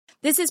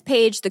This is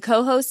Paige, the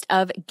co-host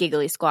of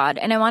Giggly Squad,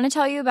 and I want to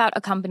tell you about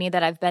a company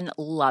that I've been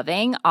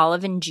loving,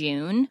 Olive &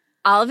 June.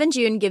 Olive &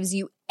 June gives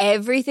you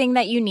everything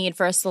that you need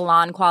for a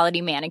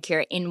salon-quality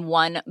manicure in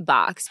one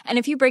box. And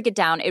if you break it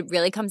down, it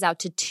really comes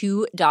out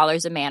to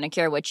 $2 a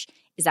manicure, which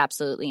is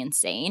absolutely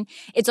insane.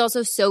 It's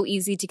also so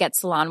easy to get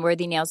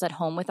salon-worthy nails at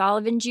home with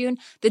Olive & June.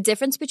 The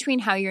difference between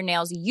how your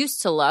nails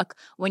used to look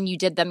when you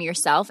did them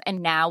yourself and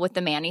now with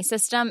the Mani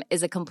system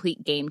is a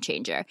complete game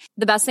changer.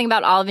 The best thing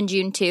about Olive &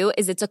 June, too,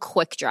 is it's a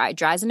quick dry.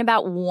 Dries in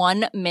about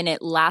 1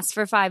 minute, lasts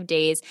for 5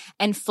 days,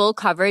 and full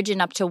coverage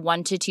in up to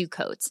 1 to 2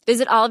 coats.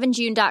 Visit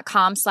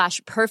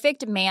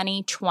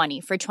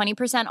oliveandjune.com/perfectmani20 for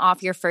 20%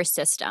 off your first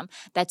system.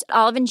 That's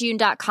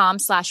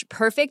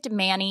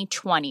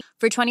oliveandjune.com/perfectmani20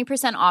 for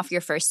 20% off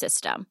your first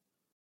system.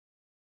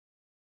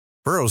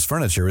 Burrow's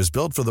furniture is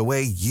built for the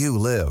way you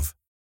live.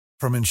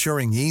 From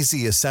ensuring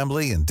easy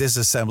assembly and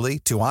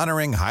disassembly to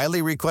honoring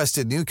highly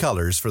requested new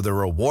colors for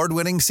their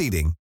award-winning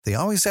seating, they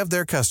always have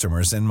their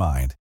customers in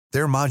mind.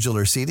 Their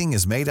modular seating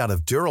is made out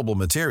of durable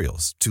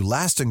materials to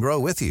last and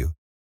grow with you.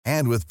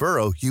 And with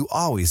Burrow, you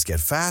always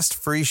get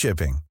fast, free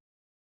shipping.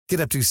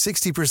 Get up to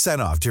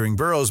 60% off during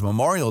Burrow's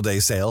Memorial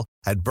Day sale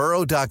at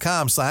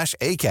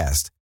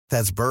burrow.com/ACAST.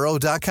 That's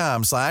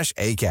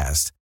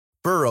burrow.com/ACAST.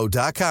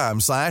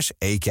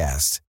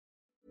 burrow.com/ACAST.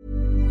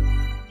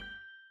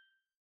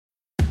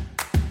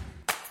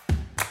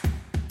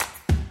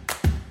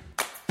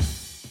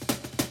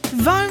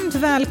 Varmt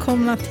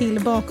välkomna till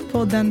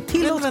Bakpodden.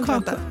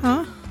 Vänta.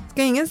 Ja.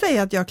 Ska ingen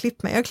säga att jag har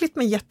klippt mig? Jag har klippt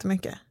mig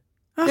jättemycket.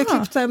 Aha. Jag har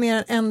klippt så här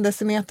mer än 1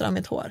 decimeter av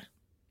mitt hår.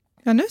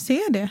 Ja, nu ser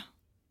jag det.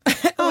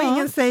 Och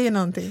ingen säger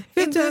någonting.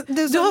 Vet du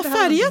har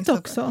färgat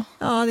också.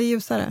 Ja, det är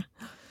ljusare.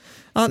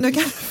 Ja, nu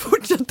kan du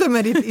fortsätta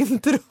med ditt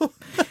intro.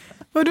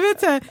 Och du vet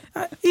så här,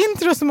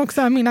 intro som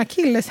också är min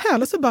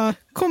akilleshäl och så bara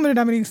kommer det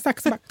där med din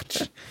sax.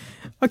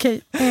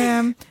 Okej,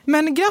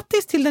 men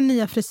grattis till den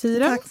nya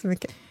frisyren. Tack så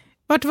mycket.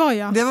 Vart var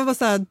jag? Det var bara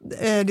så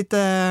här,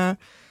 lite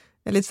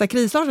så här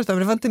krisartat, men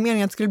det var inte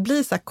meningen att det skulle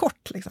bli så här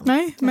kort. Liksom.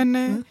 Nej,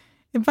 men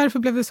varför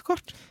blev det så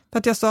kort? För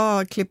att jag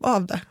sa klipp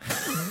av det.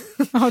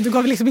 Jaha, du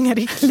gav liksom inga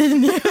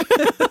riktlinjer.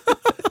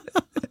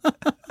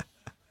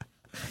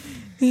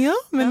 Ja,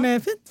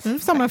 men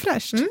fint.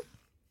 Sommarfräscht.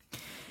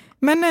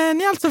 Men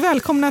ni är alltså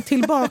välkomna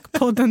till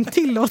Bakpodden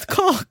Tillåt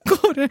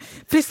kakor.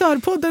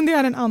 Frisörpodden, det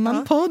är en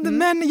annan podd.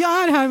 Men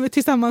jag är här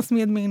tillsammans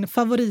med min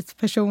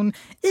favoritperson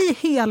i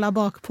hela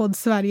Bakpodd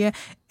Sverige.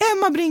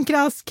 Emma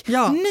Brinkrask,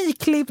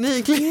 nyklippt,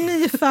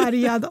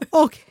 nyfärgad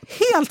och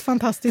helt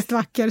fantastiskt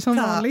vacker som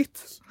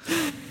vanligt.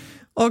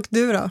 Och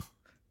du då?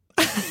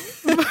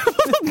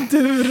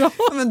 Du då?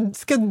 Men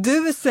ska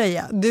du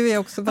säga? Du är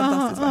också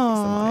fantastiskt vacker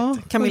som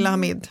vanligt. Camilla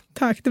Hamid.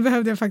 Tack, det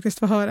behövde jag faktiskt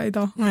få höra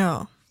idag.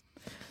 Ja.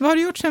 Vad har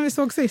du gjort sen vi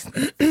såg sist?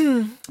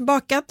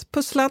 Bakat,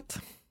 pusslat,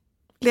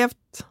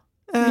 levt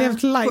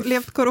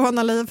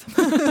coronaliv.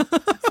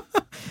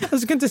 Alltså,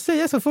 du kan inte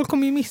säga så, folk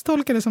kommer ju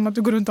misstolka det som att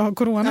du går runt och har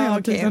corona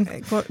hela tiden.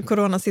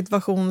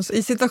 Coronasituation,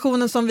 i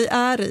situationen som vi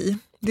är i.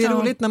 Det är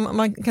roligt när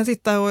man kan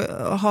sitta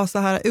och ha så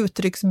här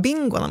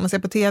uttrycksbingo när man ser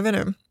på tv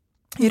nu.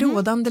 I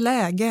rådande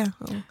läge.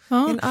 I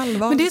en allvarlig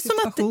men det är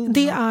situation. som att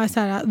det är så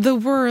här, the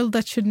world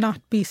that should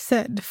not be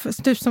said.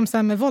 Typ som så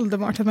här med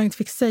Voldemort, att man inte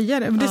fick säga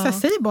det. Men det är så här,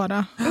 säg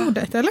bara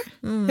ordet, eller?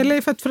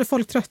 Eller för att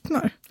folk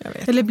tröttnar.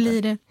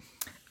 Eller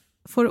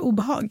får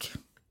obehag.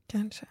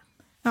 Kanske.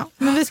 Ja,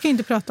 men vi ska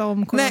inte prata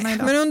om corona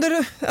idag.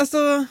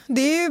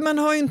 Men man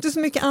har ju inte så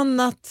mycket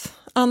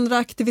andra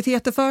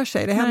aktiviteter för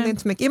sig. Det händer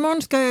inte så mycket.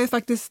 Imorgon ska jag ju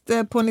faktiskt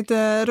på en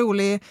lite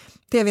rolig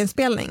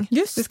tv-inspelning.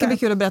 Det ska bli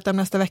kul att berätta om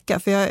nästa vecka.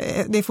 För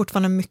det är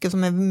fortfarande mycket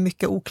som är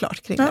mycket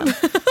oklart kring det.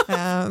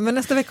 Men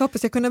nästa vecka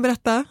hoppas jag kunna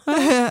berätta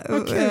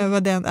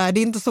vad den är. Det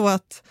är inte så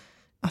att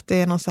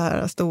det är någon så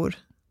här stor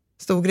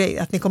grej.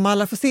 Att ni kommer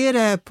alla få se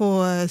det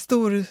på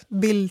stor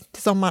bild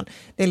till sommaren.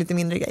 Det är lite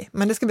mindre grej.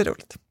 Men det ska bli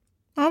roligt.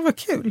 Ja, vad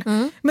kul.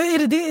 Men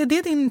är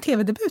det din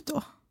tv-debut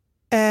då?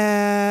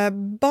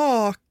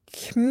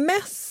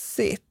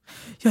 Bakmässigt.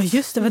 Ja,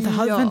 just det.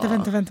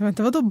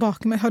 Vänta. Vadå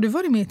bakmässigt? Har du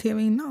varit med i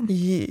tv innan?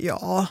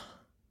 Ja.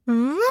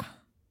 Va?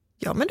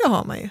 Ja, men det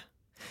har man ju.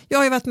 Jag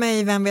har ju varit med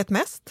i Vem vet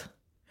mest?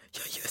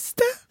 Ja, just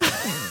det.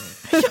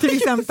 Till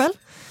exempel.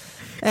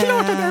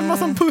 Klart att Emma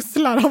som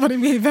pusslar har varit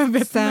med i Vem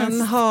vet mest.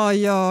 Sen har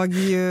jag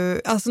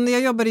ju, alltså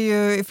jag jobbade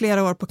ju i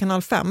flera år på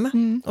Kanal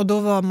 5 och då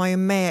var man ju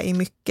med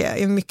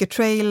i mycket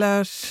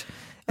trailers.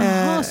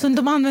 Så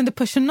de använde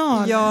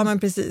personal? Ja, men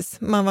precis.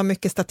 Man var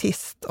mycket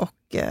statist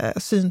och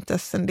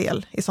syntes en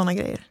del i såna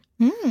grejer.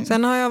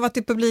 Sen har jag varit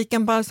i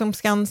publiken på som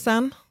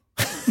Skansen.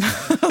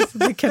 Alltså,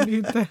 det kan du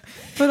inte.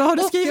 Men har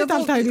du skrivit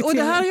allt här i ditt och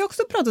det här har jag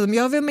också pratat om.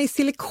 Jag var med i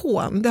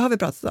Silikon, det har vi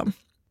pratat om.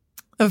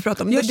 Jag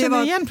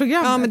känner igen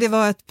programmet. Ja, men det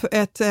var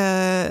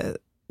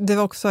det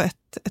var också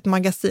ett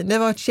magasin. Det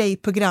var ett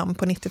tjejprogram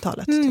på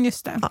 90-talet.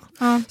 Just det.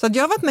 Ja. Så att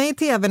jag har varit med i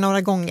tv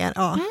några gånger.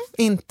 Ja.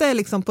 Inte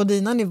liksom på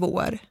dina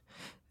nivåer.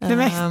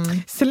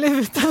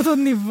 Sluta på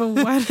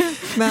nivåer.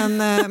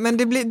 men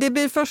det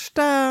blir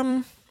första...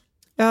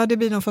 Ja, det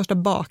blir nog första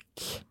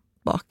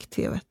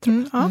bak-tv,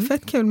 tror jag. Ja,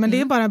 fett kul. Men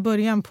det är bara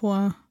början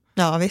på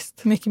Ja,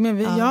 visst. Mycket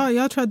mer.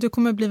 Jag tror att du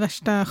kommer bli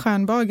värsta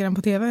stjärnbagaren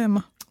på tv,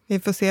 Emma. Vi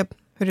får se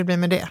hur det blir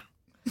med det.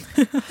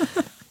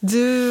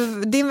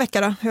 Din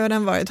vecka då, hur har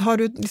den varit? Har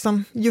du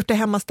liksom gjort det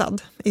hemmastad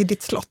i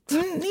ditt slott?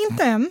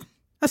 Inte än.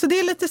 Alltså det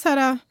är lite så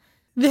här,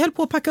 vi höll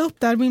på att packa upp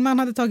där. Min man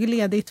hade tagit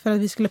ledigt för att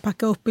vi skulle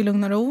packa upp i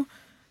lugn och ro.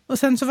 Och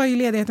sen så var ju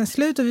ledigheten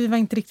slut och vi var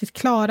inte riktigt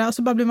klara. Och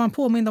så bara blev man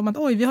påmind om att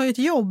vi har ju ett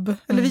jobb.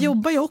 Eller vi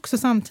jobbar ju också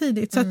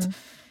samtidigt. Så att,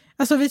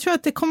 alltså vi tror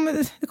att det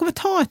kommer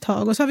ta ett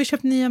tag. Och så har vi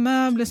köpt nya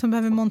möbler som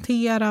behöver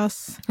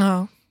monteras.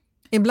 Ja.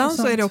 Ibland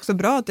så är det också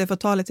bra att det får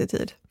ta lite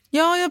tid.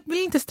 Ja, jag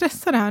vill inte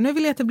stressa det här. Nu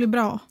vill jag att det blir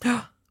bra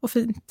och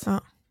fint.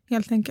 Ja.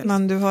 Helt enkelt.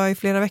 Men du har i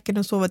flera veckor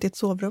nu sovit i ett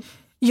sovrum.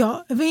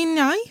 Ja,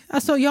 nej.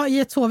 Alltså jag i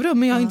ett sovrum,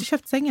 men jag har inte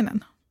köpt sängen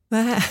än.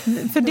 Nej.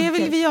 För det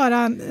vill vi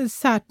göra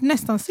så här,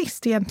 nästan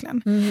sist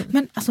egentligen.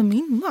 Men alltså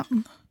min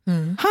man,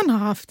 han har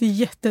haft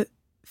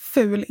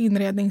jätteful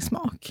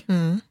inredningssmak.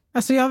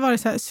 Alltså jag har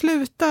varit så här,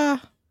 sluta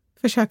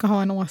försöka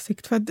ha en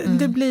åsikt. För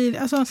det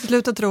blir, alltså...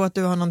 Sluta tro att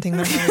du har någonting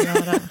med det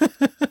att göra.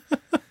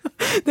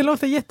 Det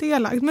låter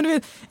jätteelakt. Men du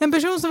vet, en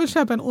person som vill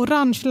köpa en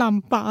orange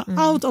lampa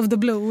out of the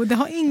blue, det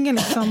har ingen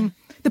liksom,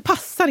 det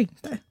passar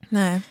inte.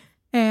 Nej.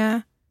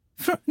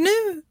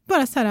 Nu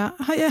bara så här,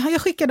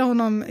 jag skickade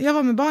honom, jag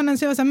var med barnen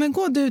så jag var så här, men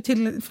gå du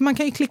till, för man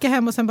kan ju klicka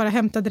hem och sen bara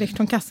hämta direkt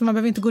från kassan, man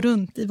behöver inte gå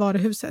runt i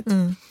varuhuset.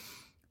 Men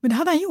det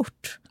hade han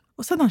gjort.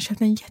 Och så hade han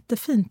köpt en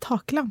jättefin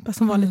taklampa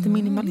som var lite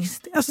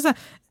minimalistisk. Alltså så här,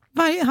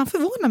 han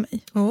förvånar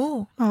mig.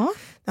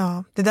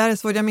 Ja, det där är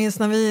svårt. Jag minns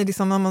när vi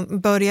liksom, när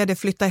man började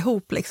flytta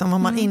ihop liksom,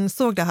 om man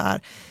insåg det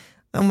här.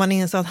 Om man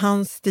insåg att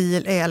hans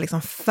stil är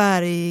liksom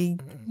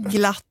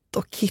färgglatt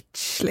och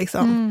kitsch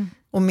liksom.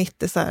 Och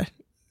mitt är så här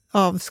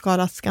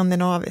avskalat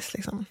skandinaviskt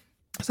liksom.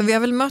 Så vi har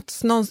väl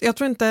mötts jag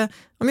tror inte,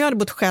 om jag hade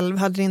bott själv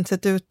hade det inte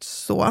sett ut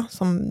så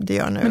som det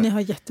gör nu. Men ni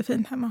har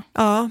jättefint hemma.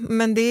 Ja,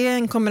 men det är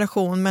en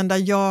kombination, men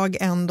där jag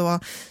ändå,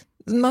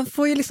 man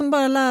får ju liksom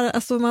bara lära,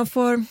 alltså man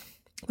får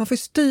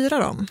styra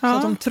dem så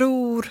att de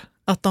tror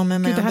att de är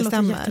med och bestämmer. Det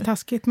här låter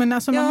jättetaskigt, men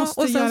alltså man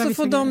måste och sen göra så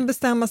får de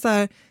bestämma så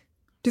här,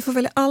 du får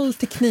välja all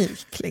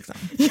teknik liksom.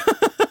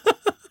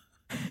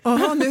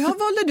 Jaha, nu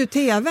valde du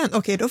tvn.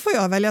 Okej, då får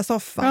jag välja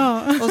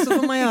soffan. Och så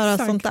får man göra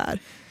sånt där.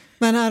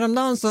 Men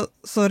häromdagen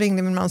så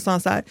ringde min man och sa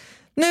så här,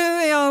 nu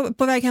är jag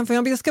på väg hem från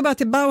jobbet. Jag ska bara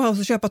till Bauhaus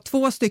och köpa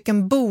 2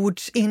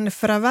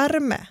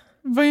 bordsinfravärme.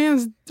 Vad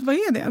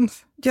är det ens?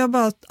 Jag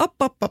bara,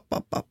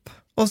 upp.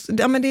 Och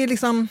men det är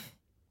liksom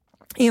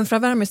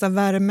infravärme, så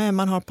värme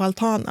man har på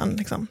altanen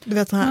liksom. Du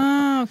vet så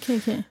här.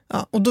 Okay.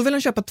 Ja, och då vill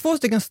han köpa 2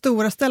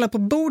 stora ställa på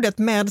bordet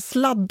med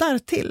sladdar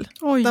till.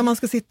 Oj. Där man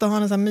ska sitta och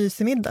ha en sån här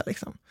mysig middag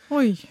liksom.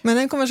 Oj. Men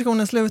den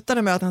konversationen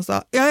slutade med att han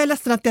sa, jag är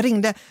ledsen att jag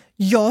ringde.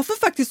 Jag får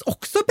faktiskt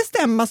också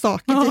bestämma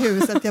saker till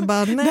huset. Jag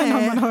bara,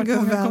 nej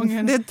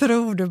gubben, det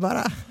tror du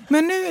bara.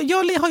 Men nu,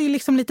 jag har ju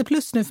liksom lite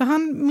plus nu, för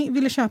han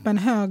ville köpa en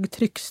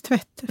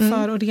högtryckstvätt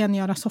för att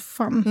rengöra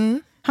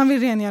soffan. Han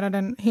vill rengöra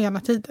den hela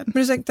tiden.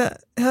 Men ursäkta,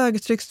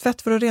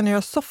 högtryckstvätt för att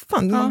rengöra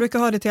soffan? Man brukar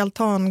ha det till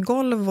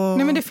altangolv och...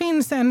 Nej, men det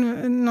finns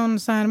någon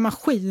så här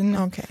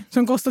maskin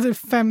som kostar typ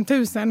 5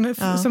 000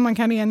 som man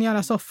kan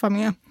rengöra soffa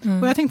med.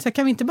 Och jag tänkte så här,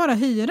 kan vi inte bara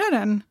hyra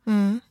den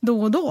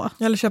då och då?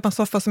 Eller köpa en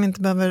soffa som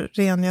inte behöver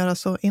rengöra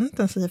så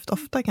intensivt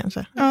ofta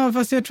kanske. Ja,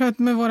 fast jag tror att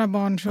med våra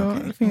barn så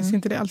finns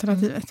inte det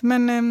alternativet.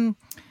 Men...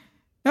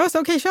 jag var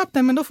så okej, köp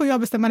den, men då får jag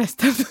bestämma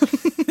resten.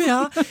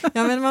 ja,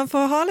 men man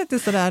får ha lite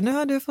sådär, nu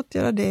har du fått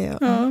göra det.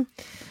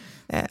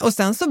 Och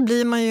sen så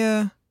blir man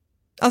ju,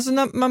 alltså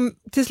när man,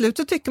 till slut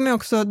så tycker man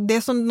också,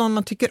 det som någon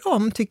man tycker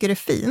om tycker är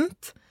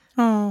fint.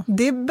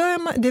 Det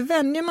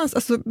vänjer man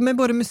alltså, med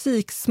både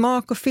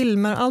musiksmak och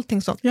filmer och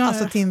allting sånt,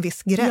 alltså till en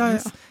viss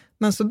gräns.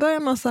 Men så börjar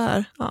man så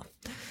här,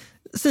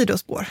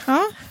 sidospår.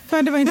 Ja,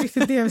 för det var inte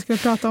riktigt det vi skulle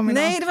prata om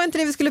idag. Nej, det var inte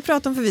det vi skulle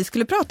prata om, för vi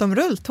skulle prata om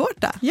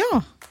rulltårta.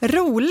 Ja.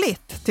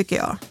 Roligt, tycker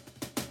jag.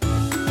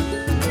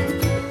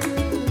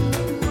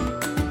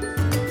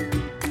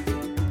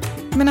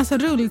 Men alltså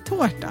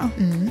rulltårta,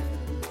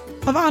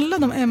 av alla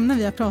de ämnen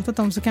vi har pratat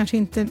om så kanske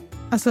inte,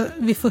 alltså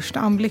vid första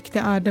anblick det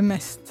är det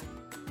mest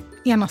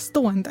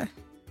enastående.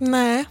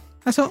 Nej.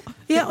 Alltså,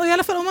 och i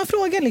alla fall om man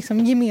frågar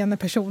liksom gemene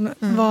person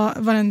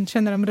vad den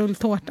känner om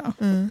rulltårta,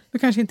 då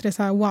kanske inte det är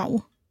så här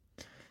wow.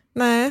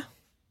 Nej.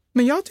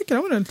 Men jag tycker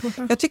om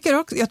rulltårta. Jag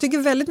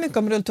tycker väldigt mycket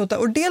om rulltårta.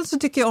 Och dels så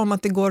tycker jag om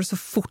att det går så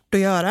fort att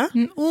göra.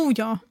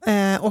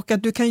 Och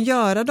att du kan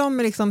göra dem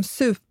liksom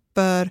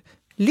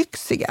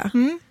superlyxiga.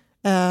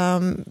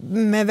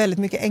 Med väldigt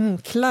mycket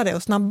enklare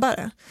och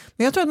snabbare.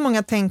 Men jag tror att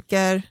många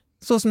tänker,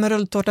 så som en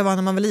rulltårta var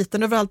när man var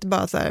liten, det var alltid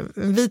bara så här,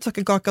 en vit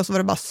sockerkaka och så var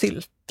det bara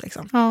sylt.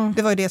 Liksom.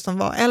 Det var ju det som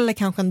var. Eller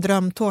kanske en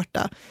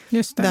drömtårta.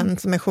 Just det. Den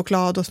som är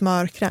choklad och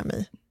smörkräm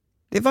i.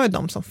 Det var ju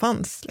de som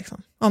fanns.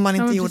 Liksom. Om man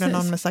inte gjorde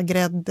någon med så här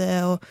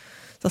grädde och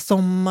så här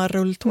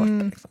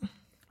sommarrulltårta. Liksom.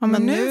 Ja,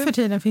 men nu för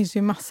tiden finns det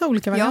ju massa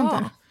olika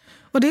varianter.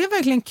 Och det är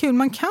verkligen kul.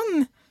 Man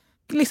kan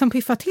liksom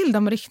piffa till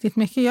dem riktigt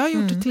mycket. Jag har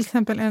gjort till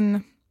exempel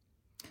en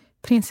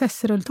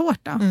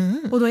prinsessrulltårta.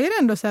 Och då är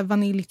det ändå så här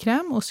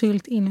vaniljkräm och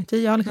sylt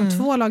inuti. Jag har liksom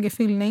 2 lager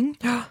fyllning.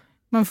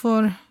 Man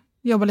får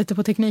jobba lite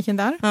på tekniken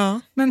där. Ja.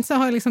 Men så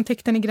har jag liksom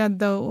täckt den i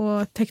grädde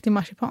och täckt i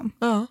marsipan.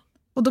 Ja.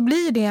 Och då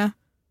blir det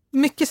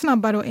mycket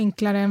snabbare och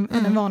enklare än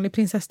en vanlig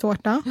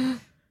prinsesstårta.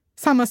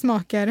 Samma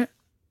smaker,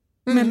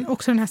 men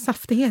också den här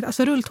saftigheten.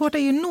 Alltså rulltårta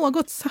är ju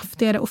något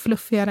saftigare och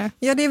fluffigare.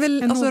 Ja, det är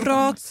väl alltså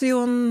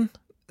ration,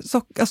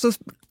 alltså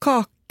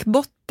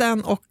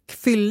kakbotten och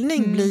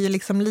fyllning blir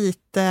liksom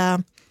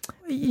lite...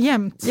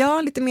 Jämnt.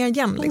 Ja, lite mer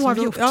jämnt.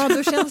 Liksom.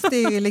 Då känns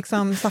det ju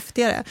liksom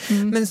saftigare.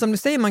 Men som du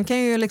säger, man kan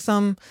ju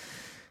liksom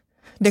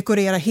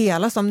dekorera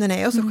hela som den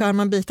är och så skär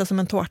man bitar som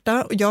en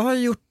tårta. Och jag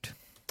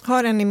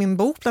har en i min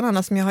bok bland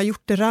annat som jag har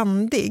gjort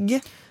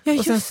randig. Ja,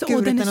 och sen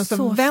skurit den och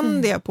så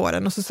vänder jag på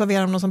den och så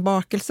serverar man som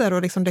bakelser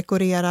och liksom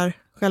dekorerar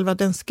själva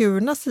den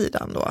skurna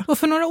sidan då. Och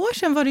för några år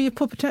sedan var det ju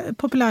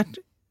populärt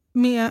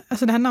med,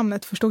 alltså det här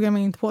namnet förstod jag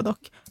mig inte på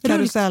dock.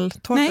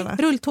 Karuselltårta, Nej,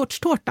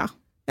 rulltårtstårta.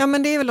 Ja,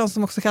 men det är väl de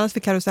som också kallas för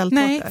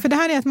karuselltårta. Nej, för det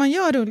här är att man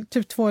gör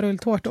typ 2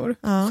 rulltårtor,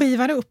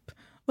 skivar upp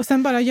och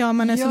sen bara gör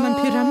man den som en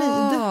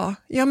pyramid.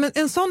 Ja, men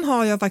en sån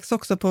har jag faktiskt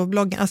också på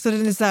bloggen. Alltså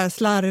den är så här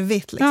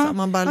slarvigt liksom. Ja,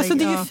 man bara alltså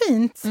det är ju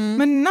fint,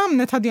 men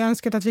namnet hade jag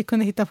önskat att vi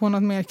kunde hitta på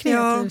något mer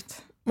kreativt.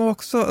 Ja. Och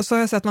också, så har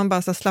jag sett att man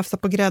bara så slafsar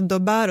på grädde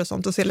och bär och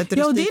sånt och ser lite rustikt.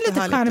 Ja, och det är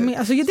lite charmigt.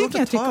 Alltså, det kan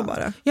jag tycka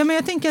bara. Ja, men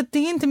jag tänker att det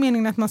är inte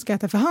meningen att man ska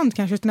äta för hand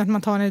kanske, utan att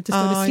man tar en lite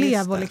större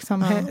slev och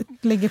liksom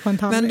lägger på en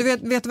tallrik. Men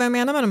du vet vad jag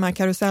menar med de här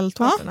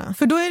karuselltårtorna? Ja,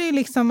 för då är det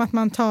liksom att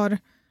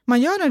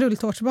man gör en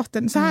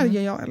rulltårtsbotten, så här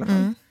gör jag i alla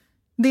fall.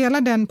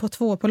 Delar den på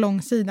 2 på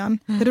långsidan,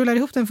 rullar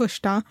ihop den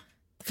första,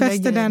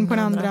 fäster den på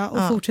den andra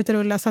och fortsätter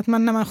rulla så att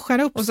man när man skär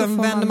upp och sen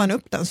vänder man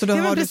upp den så då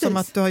har du som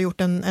att du har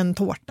gjort en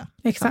tårta.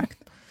 Exakt.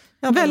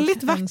 Ja,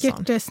 väldigt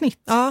vackert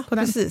snitt på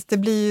den.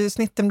 Precis.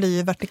 Snitten blir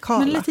ju vertikala.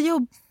 Men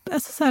lite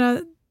alltså så här,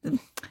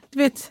 du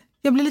vet,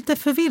 jag blir lite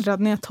förvirrad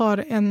när jag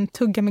tar en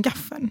tugga med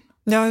gaffeln.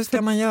 Ja, hur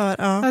ska man göra?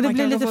 Ja, det man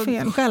blir kan lite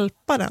fel.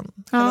 Stjälpa den.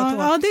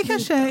 Ja, det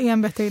kanske är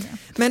en bättre idé.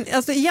 Men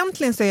alltså,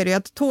 egentligen så är det ju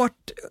att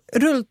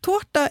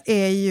rulltårta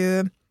är ju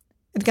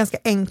ett ganska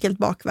enkelt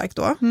bakverk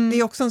då. Det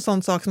är också en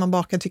sån sak som man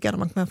bakar tycker jag när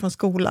man kommer från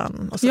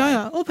skolan. Och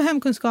ja, och på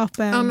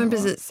hemkunskapen. Ja, men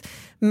precis.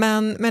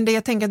 Men det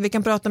jag tänker att vi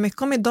kan prata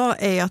mycket om idag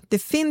är att det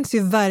finns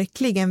ju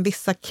verkligen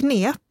vissa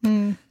knep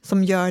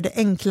som gör det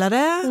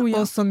enklare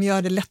och som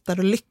gör det lättare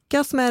att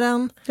lyckas med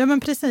den. Ja, men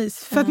precis.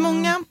 För att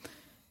många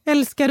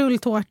älskar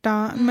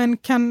rulltårta men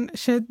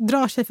kanske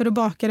drar sig för att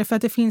baka det för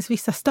att det finns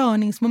vissa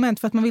störningsmoment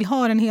för att man vill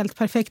ha den helt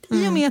perfekt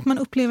i och med att man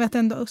upplever att det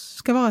ändå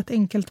ska vara ett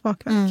enkelt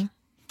bakverk.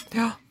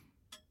 Ja.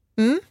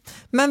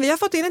 Men vi har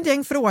fått in ett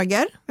gäng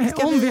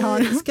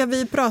frågor. Ska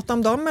vi prata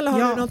om dem eller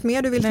har du något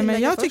mer du vill tillägga?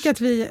 Men jag tycker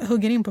att vi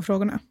hugger in på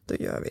frågorna. Då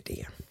gör vi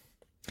det.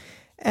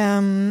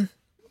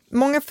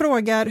 Många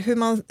frågar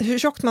hur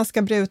tjockt man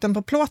ska bre ut den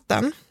på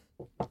plåten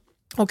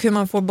och hur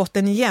man får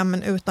botten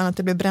jämn utan att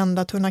det blir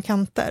brända tunna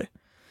kanter.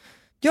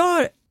 Jag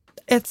har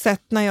ett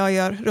sätt när jag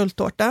gör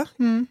rulltårta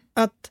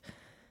att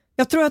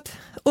jag tror att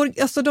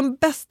alltså de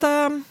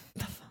bästa,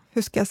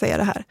 hur ska jag säga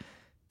det här?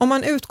 Om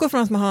man utgår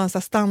från att man har en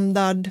sån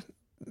standard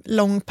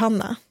lång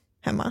panna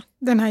hemma.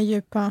 Den här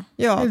djupa.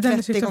 Ja,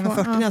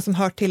 30x40 som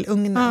hör till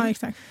ugnen. Ja,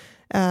 exakt.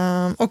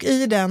 Och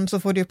i den så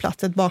får det ju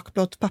plats ett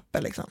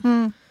bakplåtspapper.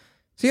 Liksom.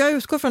 Så jag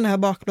utgår från det här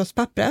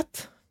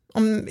bakplåtspappret.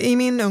 I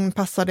min ugn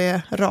passar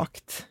det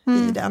rakt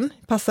i den.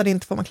 Passar det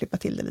inte får man klippa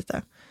till det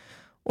lite.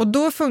 Och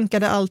då funkar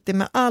det alltid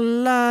med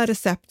alla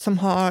recept som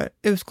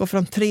utgår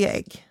från 3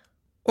 ägg.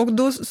 Och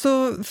då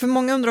så, för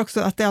många undrar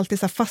också att det alltid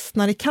så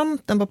fastnar i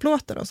kanten på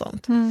plåten och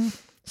sånt.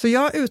 Så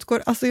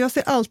jag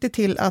ser alltid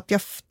till att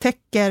jag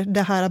täcker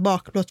det här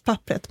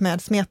bakplåtspappret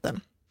med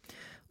smeten.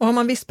 Och har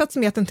man vispat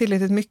smeten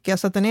tillräckligt mycket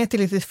så att den är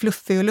tillräckligt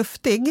fluffig och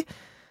luftig,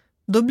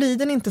 då blir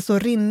den inte så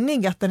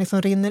rinnig att den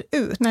liksom rinner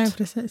ut. Nej,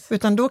 precis.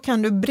 Utan då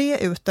kan du bre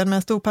ut den med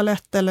en stor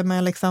palett eller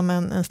med liksom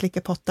en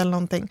slickepott eller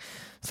någonting.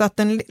 Så att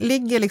den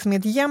ligger liksom i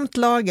ett jämnt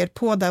lager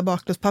på det här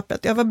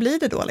bakplåtspappret. Ja, vad blir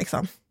det då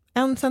liksom?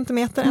 1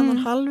 centimeter,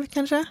 1,5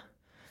 kanske?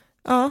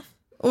 Ja.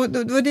 Och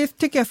det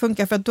tycker jag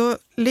funkar för att då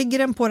ligger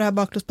den på det här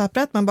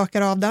bakplåtspappret, man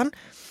bakar av den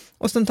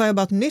och sen tar jag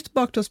bara ett nytt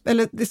bakplåtspappret,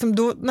 eller liksom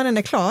då, när den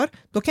är klar,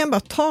 då kan jag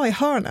bara ta i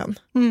hörnen.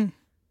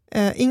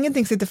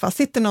 Ingenting sitter fast,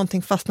 sitter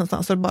någonting fast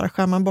någonstans så bara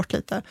skär man bort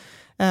lite.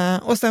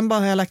 Och sen bara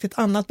har jag lagt ett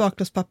annat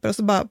bakplåtspapper och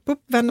så bara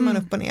vänder man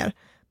upp och ner.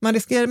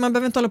 Man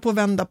behöver inte hålla på att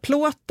vända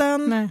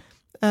plåten. Nej.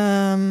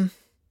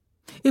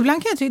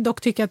 Ibland kan jag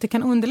dock tycka att det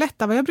kan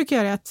underlätta. Vad jag brukar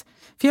göra är att,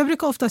 för jag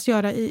brukar oftast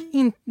göra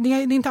det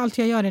är inte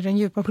alltid jag gör i den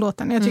djupa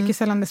plåten. Jag tycker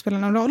sällan det spelar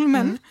någon roll,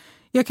 men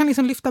jag kan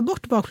liksom lyfta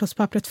bort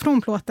bakplåtspappret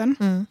från plåten.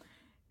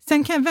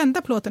 Sen kan jag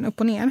vända plåten upp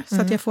och ner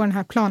så att jag får den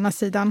här plana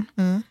sidan.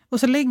 Och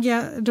så lägger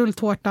jag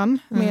rulltårtan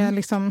med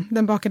liksom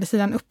den bakade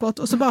sidan uppåt.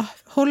 Och så bara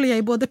håller jag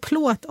i både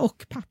plåt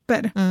och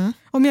papper.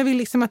 Om jag vill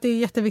liksom att det är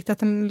jätteviktigt att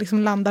den liksom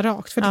landar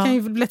rakt. För det kan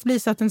ju lätt bli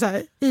så att den så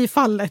här, i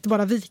fallet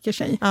bara viker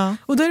sig.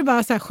 Och då är det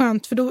bara så här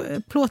skönt för då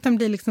plåten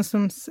blir liksom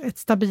som ett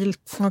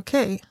stabilt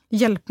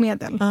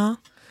hjälpmedel.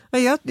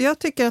 Jag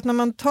tycker att när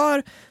man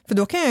tar, för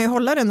då kan jag ju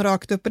hålla den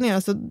rakt upp och ner,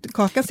 alltså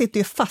kakan sitter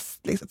ju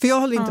fast liksom. För jag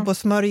håller inte på att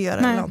smörja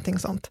eller någonting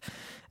sånt.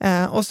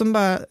 Och så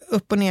bara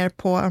upp och ner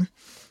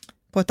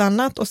på ett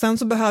annat. Och sen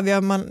så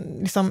behöver man,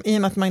 liksom, i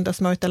och med att man inte har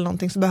smörjt eller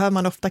någonting, så behöver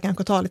man ofta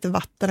kanske ta lite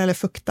vatten eller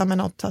fukta med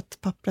något så att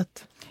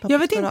pappret jag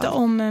vet inte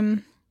om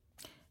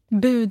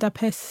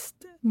Budapest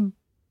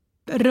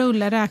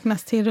rulle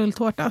räknas till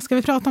rulltårta. Ska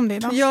vi prata om det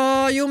idag?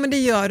 Ja, jo men det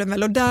gör det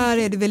väl. Och där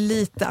är det väl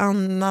lite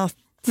annat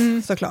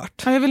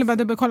såklart. Ja, jag ville bara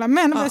dubbelkolla.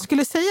 Men vad jag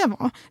skulle säga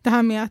var det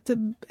här med att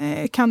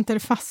kanter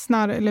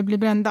fastnar eller blir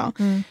brända.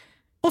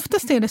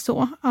 Oftast är det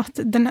så att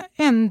den här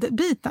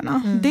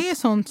ändbitarna, det är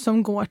sånt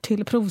som går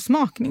till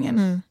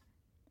provsmakningen.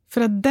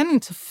 För att den är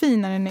inte så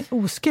fin när den är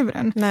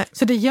oskuren. Nej.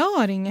 Så det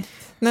gör inget.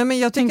 Nej, men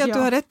jag tycker att du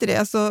har rätt i det.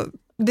 Alltså,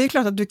 det är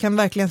klart att du kan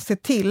verkligen se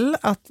till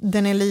att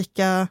den är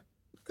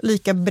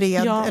lika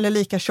bred eller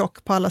lika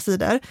tjock på alla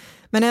sidor.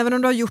 Men även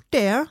om du har gjort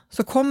det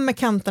så kommer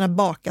kanterna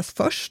bakas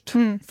först.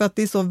 För att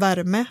det är så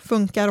värme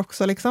funkar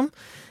också. Liksom.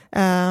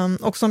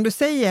 Och som du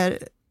säger,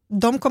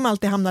 de kommer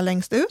alltid hamna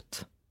längst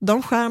ut.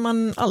 De skär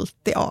man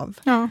alltid av.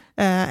 Ja.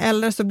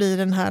 Eller så blir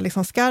den här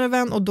liksom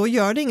skarven och då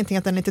gör det ingenting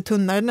att den är lite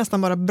tunnare, det är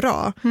nästan bara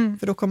bra.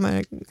 För då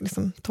kommer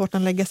liksom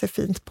tårtan lägga sig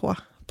fint på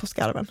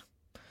skarven.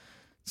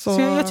 Så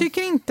jag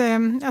tycker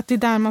inte att det är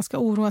där man ska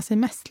oroa sig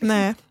mest. Liksom.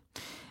 Nej.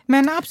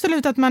 Men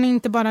absolut att man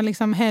inte bara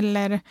liksom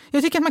heller...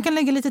 Jag tycker att man kan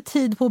lägga lite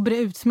tid på att bre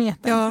ut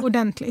smeten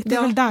ordentligt. Det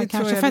är väl där det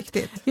kanske. För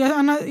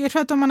jag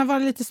tror att om man har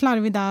varit lite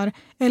slarvig där,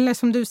 eller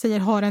som du säger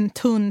har en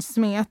tunn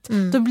smet,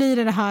 då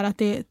blir det här att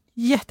det är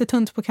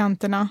jättetunt på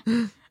kanterna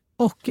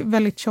och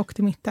väldigt tjockt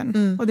i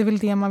mitten. Och det är väl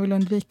det man vill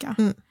undvika.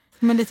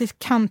 Men lite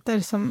kanter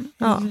som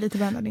är lite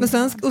brännade.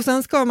 Och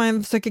sen ska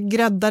man försöka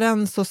grädda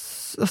den så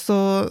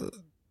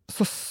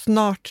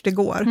snart det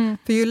går.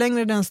 För ju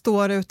längre den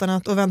står utan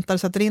att och väntar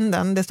och sätter in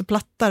den, desto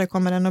plattare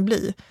kommer den att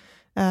bli.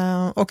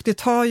 Och det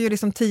tar ju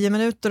liksom 10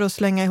 minuter att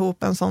slänga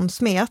ihop en sån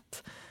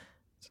smet.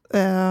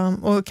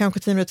 Och kanske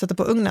 10 minuter att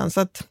sätta på ugnen.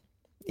 Så att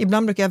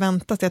ibland brukar jag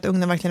vänta till att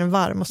ugnen verkligen är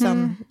varm och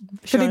sen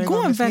för det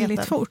går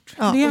väldigt fort.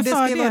 Ja, det är och det ska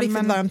vara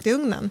riktigt varmt i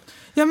ugnen.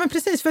 Ja, men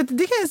precis. För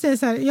det kan jag säga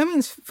så här, jag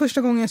minns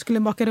första gången jag skulle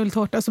baka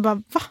rulltårta så bara,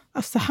 va?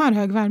 Alltså, så här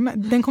hög värme,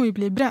 den kommer ju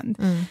bli bränd.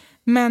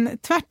 Men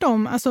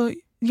tvärtom, alltså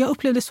jag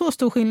upplevde så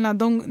stor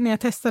skillnad när jag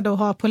testade att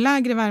ha på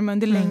lägre värme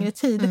under längre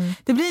tid.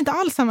 Det blir inte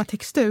alls samma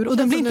textur. Och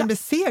den blir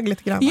seg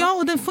lite grann. Ja,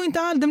 och den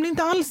blir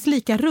inte alls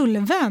lika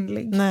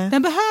rullvänlig. Nej.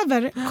 Den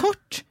behöver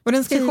kort. Och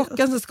den ska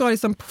chocka så ska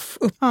liksom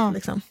upp. Ja.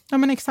 Liksom. Ja,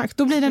 men exakt.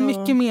 Då blir den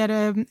mycket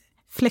mer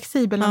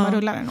flexibel när man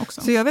rullar den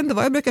också. Så jag vet inte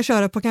vad jag brukar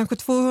köra på. Kanske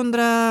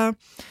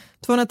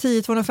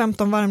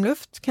 210-215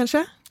 varmluft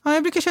kanske? Ja,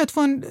 jag brukar köra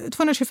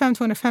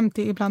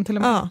 225-250 ibland till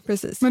och med. Ja,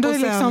 precis. Men då är det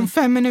liksom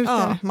 5 minuter.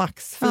 Ja,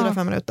 max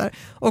 4-5 minuter.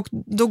 Och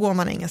då går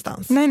man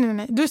ingenstans.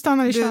 Nej. Du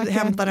stannar i köket. Du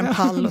hämtar en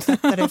pall och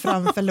sätter dig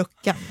framför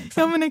luckan.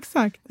 Liksom. Ja, men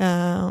exakt.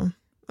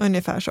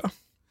 Ungefär så.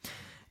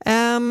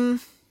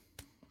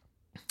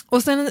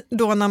 Och sen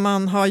då när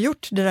man har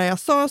gjort det där jag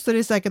sa så är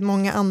det säkert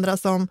många andra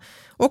som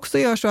också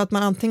gör så att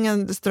man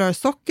antingen strör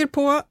socker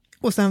på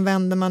och sen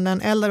vänder man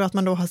den, eller att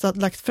man då har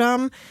lagt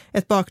fram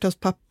ett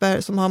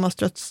bakplåtspapper som har man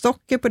strött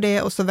socker på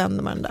det och så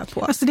vänder man den där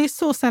på. Alltså det är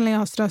så sällan jag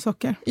har strött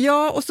socker.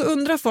 Ja, och så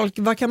undrar folk,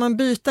 vad kan man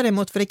byta det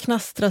mot för det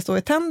knastrar så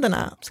i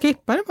tänderna?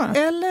 Skippa det bara.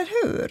 Eller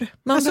hur?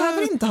 Man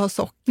behöver inte ha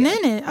socker.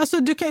 Nej. Alltså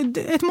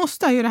ett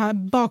måste är ju det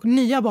här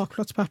nya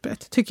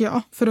bakplåtspappret, tycker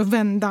jag, för att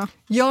vända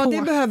på.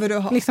 Det behöver du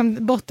ha.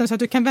 Liksom botten så att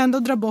du kan vända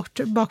och dra bort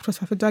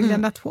bakplåtspappret du har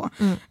gländat på.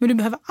 Men du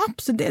behöver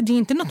absolut, det är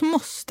inte något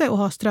måste att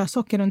ha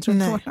strösocker runt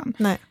tårtan.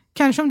 Nej.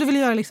 Kanske om du vill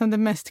göra liksom det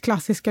mest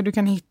klassiska du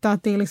kan hitta,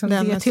 att det är liksom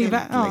det till.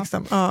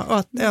 Liksom.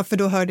 För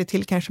då hör det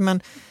till kanske,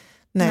 men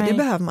nej, det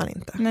behöver man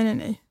inte.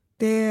 Nej.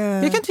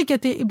 Jag kan tycka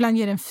att det ibland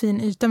ger en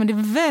fin yta, men det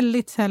är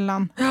väldigt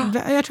sällan.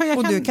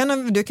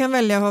 Du kan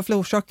välja att ha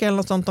florsocker eller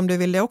något sånt om du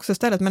vill det också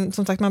istället, men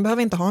som sagt, man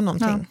behöver inte ha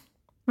någonting. Ja,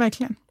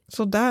 verkligen.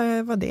 Så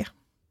där var det.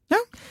 Ja.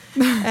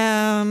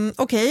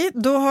 Okej,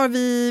 då har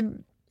vi...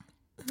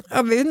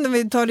 Jag vet inte,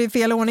 vi tar det i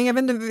fel ordning. Jag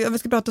vet inte om vi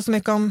ska prata så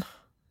mycket om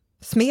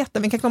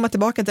smeten. Vi kan komma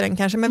tillbaka till den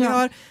kanske. Men vi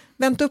har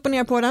vänt upp och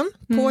ner på den.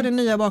 På det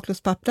nya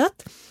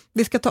bakplåtspappret.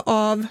 Vi ska ta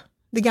av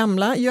det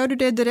gamla. Gör du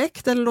det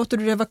direkt eller låter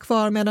du det vara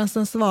kvar medan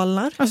den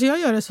svalnar? Alltså jag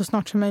gör det så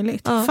snart som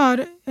möjligt. Ja.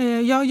 För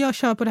jag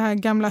kör på det här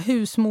gamla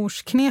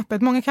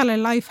husmorsknepet. Många kallar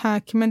det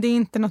lifehack, men det är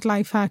inte något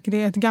lifehack.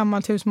 Det är ett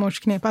gammalt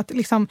husmorsknep. Att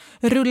liksom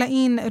rulla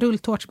in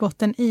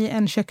rulltårtsbotten i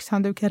en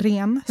kökshandduk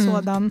ren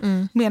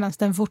sådan medan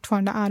den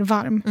fortfarande är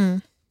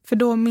varm. För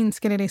då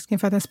minskar det risken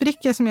för att den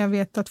spricker, som jag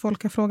vet att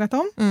folk har frågat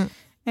om.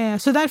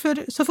 Så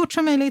därför, så fort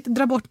som möjligt,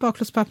 dra bort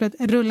bakplåtspappret,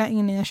 rulla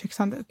in i en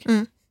kökshandduk.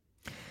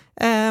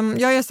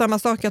 Jag gör samma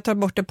sak, jag tar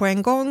bort det på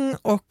en gång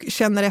och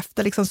känner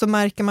efter, liksom, så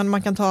märker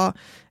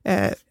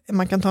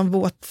man kan ta en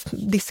våt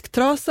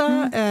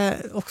disktrasa,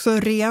 också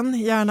ren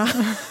gärna,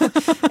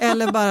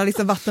 eller bara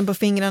liksom vatten på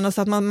fingrarna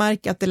så att man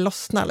märker att det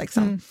lossnar.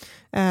 Liksom.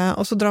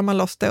 Och så drar man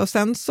loss det och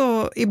sen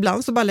så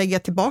ibland så bara lägger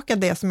jag tillbaka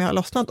det som jag har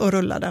lossnat och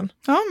rullar den.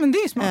 Ja, men det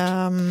är smart.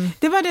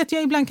 Det var det att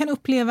jag ibland kan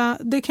uppleva,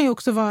 det kan ju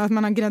också vara att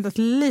man har gräddat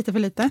lite för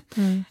lite,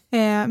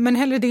 men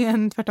hellre det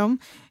än tvärtom,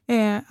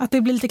 att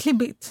det blir lite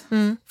klibbigt.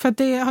 För att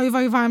det har ju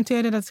varit varmt och jag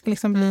är rädd att det ska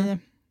liksom bli,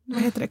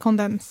 vad heter det,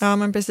 kondens. Ja,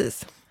 men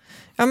precis.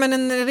 Ja, men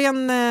en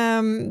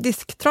ren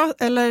disktrasa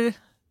eller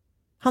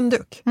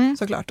handduk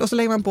såklart. Och så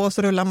lägger man på och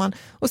så rullar man.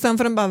 Och sen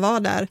får den bara vara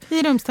där.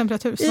 I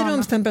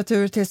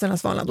rumstemperatur tills den har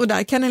svalnat. Och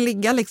där kan den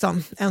ligga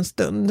liksom en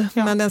stund.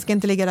 Ja. Men den ska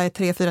inte ligga där i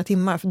 3-4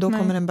 timmar för då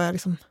kommer den börja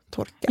liksom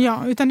torka.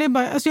 Ja, utan det är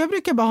bara, alltså jag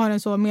brukar bara ha den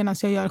så medan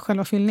jag gör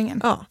själva fyllningen.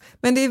 Ja,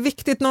 men det är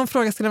viktigt. Någon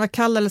fråga, ska den vara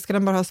kall eller ska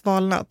den bara ha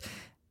svalnat?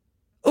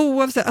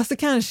 Oavsett, alltså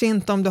kanske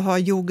inte om du har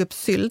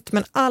jordgubbssylt,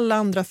 men alla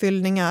andra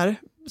fyllningar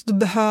så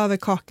behöver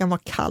kakan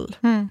vara kall.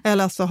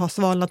 Eller alltså ha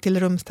svalnat till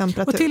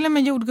rumstemperatur. Och till och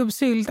med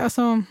jordgubbssylt,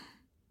 alltså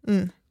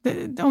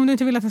om du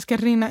inte vill att den ska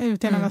rinna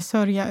ut i en enda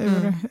sörja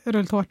ur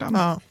rulltårtan.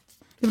 Ja.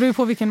 Det beror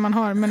på vilken man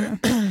har, men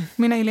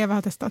mina elever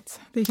har testat.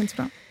 Det gick inte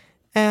så bra.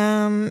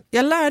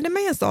 Jag lärde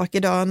mig en sak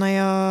idag när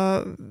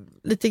jag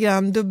lite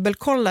grann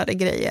dubbelkollade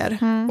grejer.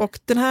 Och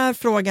den här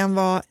frågan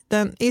var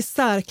den i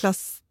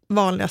särklass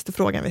vanligaste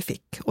frågan vi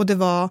fick. Och det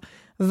var,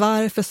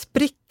 varför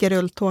spricker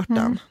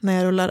rulltårtan när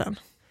jag rullar den?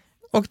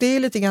 Och det är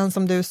lite grann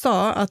som du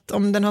sa, att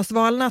om den har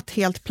svalnat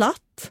helt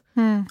platt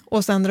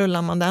och sen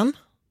rullar man den,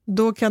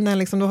 då kan den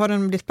liksom, då har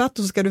den blivit platt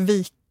och så ska du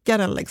vika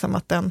den liksom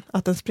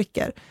att den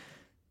spricker.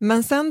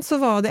 Men sen så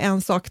var det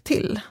en sak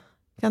till.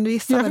 Kan du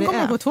gissa vad det är? Jag kan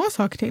komma på 2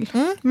 saker till.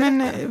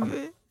 Men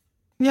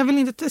jag vill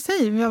inte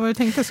säga vad du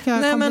tänkte, ska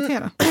jag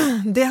komplettera.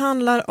 Det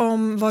handlar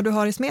om vad du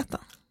har i smeten.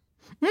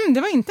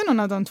 Det var inte någon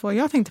av de 2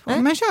 jag tänkte på.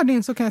 Men kör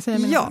din så kan jag säga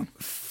min. Ja,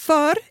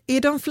 för i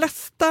de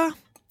flesta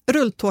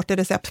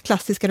rulltårterecept,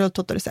 klassiska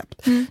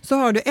rulltårterecept, så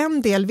har du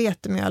en del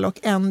vetemjöl och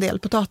en del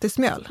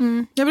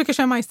potatismjöl. Jag brukar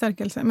köra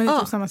majsstärkelse, men det är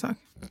typ samma sak.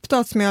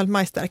 Potatismjöl,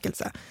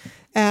 majsstärkelse.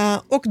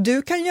 Och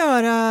du kan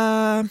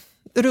göra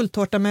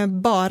rulltårta med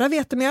bara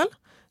vetemjöl.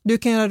 Du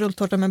kan göra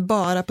rulltårta med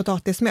bara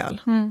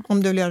potatismjöl.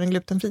 Om du vill göra en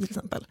glutenfri till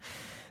exempel.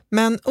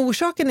 Men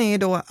orsaken är ju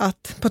då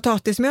att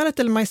potatismjölet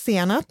eller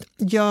majsenat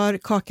gör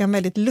kakan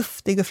väldigt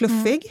luftig och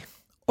fluffig.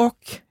 Och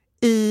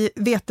i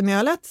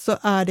vetemjölet så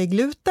är det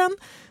gluten.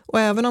 Och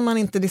även om man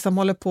inte liksom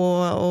håller på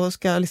och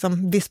ska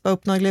liksom vispa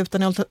upp någon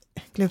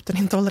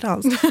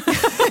glutenintolerans,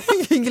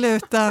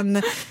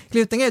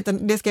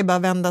 gluten, det ska bara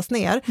vändas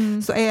ner,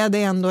 så är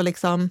det ändå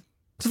liksom,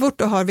 så fort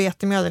du har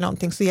vetemjöl i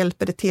någonting så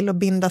hjälper det till att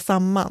binda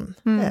samman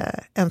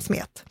en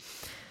smet.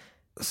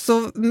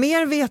 Så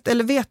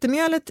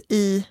vetemjölet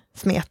i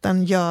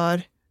smeten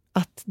gör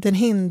att den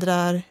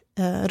hindrar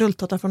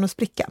rulltårtan från att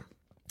spricka.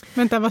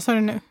 Vänta, vad sa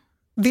du nu?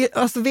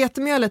 Alltså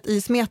vetemjölet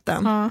i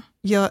smeten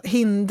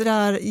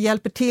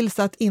hjälper till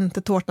så att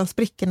inte tårtan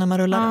spricker när man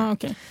rullar den.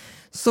 Okay.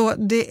 Så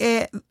det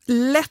är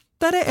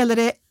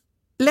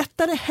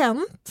lättare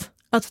hänt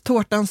att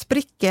tårtan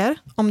spricker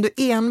om du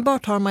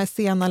enbart har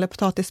majsena eller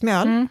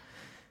potatismjöl.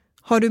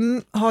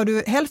 Har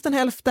du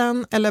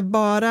hälften eller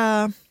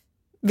bara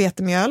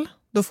vetemjöl,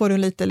 då får du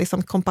en lite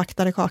liksom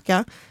kompaktare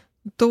kaka.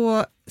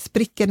 Då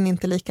spricker den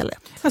inte lika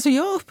lätt. Alltså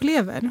jag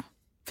upplever,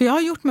 för jag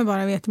har gjort med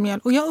bara vetemjöl,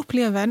 och jag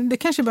upplever, det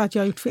kanske bara att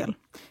jag har gjort fel,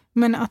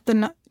 men att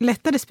den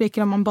lättare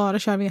spricker om man bara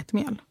kör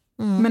vetemjöl.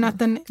 Men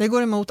att det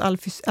går emot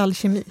all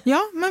kemi.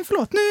 Ja, men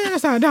förlåt, nu är det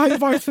så här, det har ju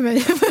varit för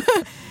mig.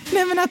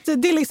 Nej, men att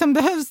det liksom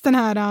behövs den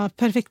här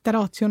perfekta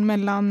ration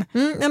mellan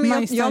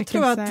jag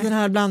tror att den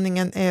här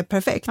blandningen är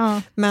perfekt.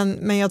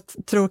 Men jag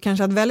tror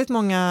kanske att väldigt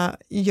många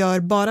gör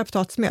bara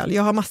potatismjöl.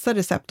 Jag har massa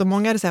recept och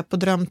många recept på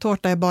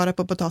drömtårta är bara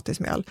på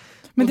potatismjöl.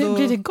 Men då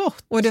blir det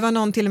gott. Och det var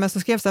någon till och med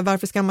som skrev så här,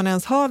 varför ska man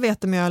ens ha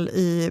vetemjöl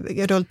i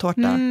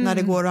rulltårta när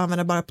det går att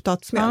använda bara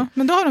potatismjöl? Ja,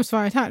 men då har de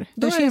svaret här.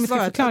 Den kemiska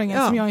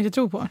förklaringen som jag inte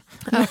tror på.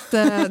 Att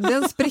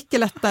den spricker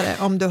lättare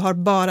om du har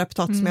bara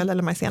potatismjöl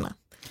eller majsena.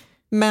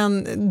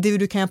 Men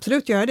du kan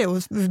absolut göra det,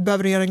 och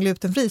behöver du göra en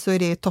glutenfri så är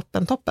det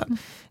toppen.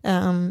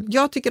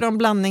 Jag tycker om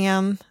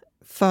blandningen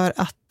för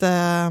att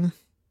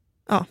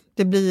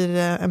det blir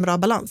en bra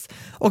balans.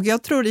 Och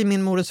jag tror i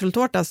min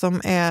morotsrulltårta,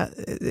 som är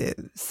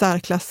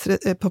särklass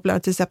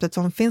populärreceptet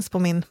som finns på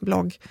min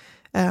blogg,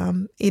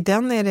 i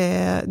den är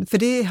det, för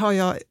det har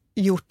jag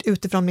gjort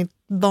utifrån mitt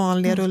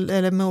vanliga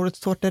eller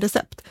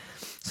morotstårta-recept.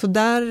 Så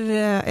där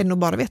är det nog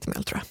bara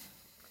vetemjöl, tror jag.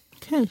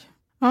 Okej.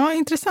 Ja,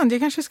 intressant.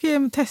 Jag kanske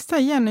ska testa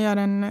igen och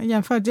göra en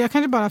jämförelse. Jag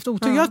kanske bara haft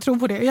otur. Ja. Jag tror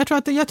på det.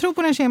 Jag tror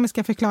på den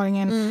kemiska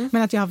förklaringen,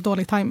 men att jag har haft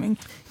dålig timing.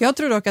 Jag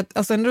tror dock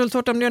att en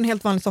rulltårta, om du gör en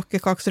helt vanlig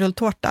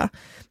sockerkaksrulltårta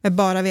med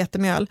bara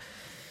vetemjöl,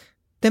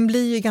 den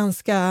blir ju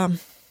ganska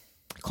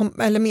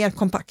mer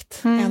kompakt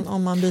än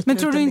om man byter. Men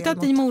tror du inte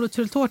att i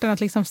morotsrulltårtan att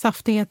liksom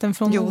saftigheten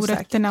från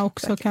morötterna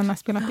också kan ha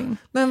spelat in?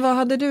 Men vad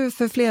hade du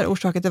för fler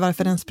orsaker till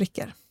varför den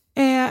spricker?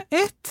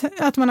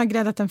 Att man har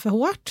gräddat den för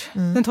hårt.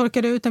 Den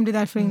torkar ut, den blir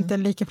därför inte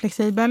lika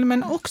flexibel.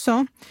 Men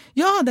också,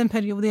 jag hade en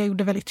period där jag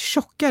gjorde väldigt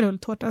tjocka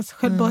rulltårtor. Alltså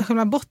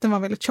själva botten var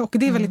väldigt tjock.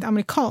 Det är väldigt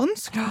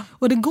amerikanskt.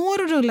 Och det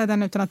går att rulla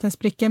den utan att den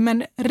spricker.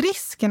 Men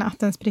risken att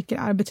den spricker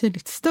är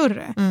betydligt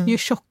större ju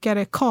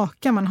tjockare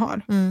kaka man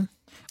har.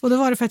 Och då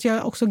var det för att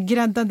jag också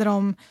gräddade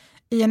dem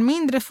i en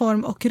mindre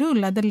form och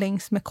rullade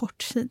längs med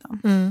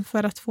kortsidan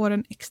för att få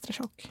den extra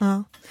tjock.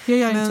 Ja. Jag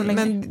gör inte så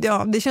länge.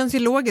 Men det känns ju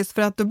logiskt,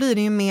 för att då blir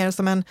det ju mer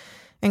som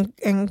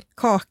en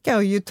kaka,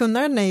 och ju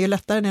tunnare den är ju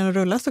lättare den att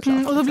rulla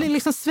såklart. Och då blir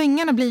liksom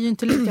svängarna blir ju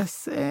inte lika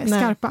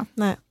skarpa.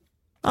 Nej.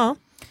 Ja.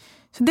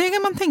 Så det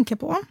kan man tänka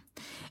på.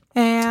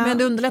 Men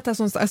det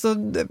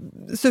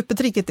underlättar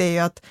supertricket är ju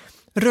att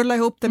Rulla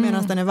ihop den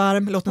medan den är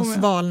varm, låt den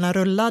svalna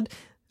rullad.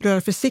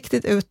 Röra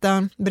försiktigt ut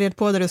den, bred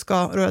på där du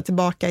ska, röra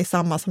tillbaka i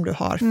samma som du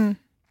har.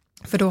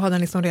 För då har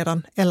den liksom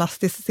redan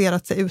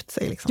elastiserat sig ut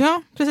sig. Liksom.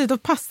 Ja, precis.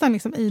 Och passar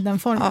liksom i den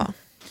formen.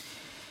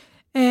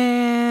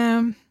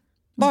 Ja.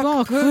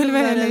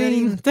 Bakpulver eller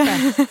inte?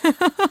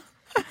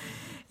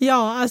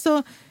 Ja,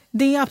 alltså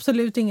det är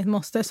absolut inget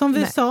måste. Som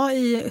vi sa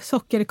i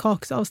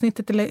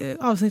sockerkaksavsnittet eller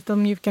avsnittet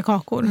om mjuka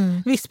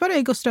kakor. Vispar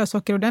ägg och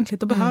strösocker ordentligt,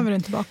 då behöver du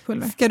inte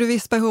bakpulver. Ska du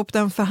vispa ihop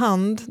den för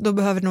hand, då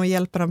behöver du nog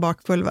hjälp av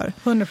bakpulver.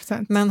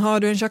 100%. Men har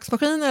du en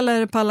köksmaskin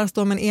eller pallar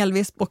stå med en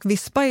elvisp och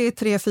vispa i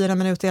 3-4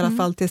 minuter i alla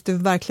fall tills du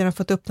verkligen har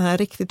fått upp den här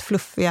riktigt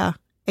fluffiga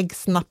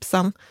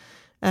äggsnapsen,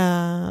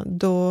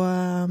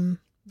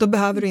 då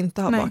behöver du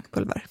inte ha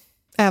bakpulver.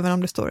 Även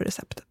om det står i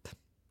receptet.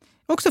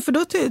 Också för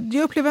då,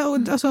 jag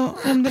upplever, alltså,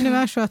 om det nu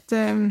är så att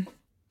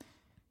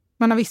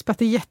man har vispat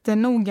det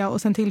jättenoga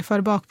och sen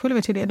tillför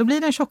bakpulver till det, då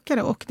blir den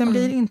tjockare och den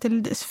blir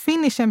inte,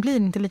 finishen blir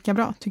inte lika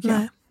bra, tycker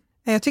jag.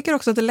 Jag tycker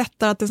också att det är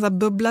lättare att den så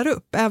bubblar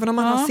upp, även om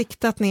man har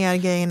siktat ner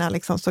grejerna.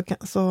 Liksom,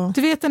 så...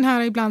 Du vet den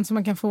här ibland som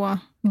man kan få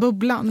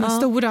bubblan, den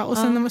stora, och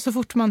sen så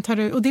fort man tar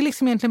ut, och det är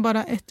liksom egentligen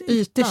bara ett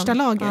yttersta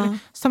lager,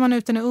 så tar man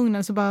ut den i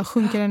ugnen så bara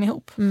sjunker den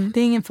ihop. Det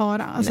är ingen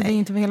fara, alltså, det är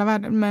inte för hela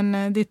världen,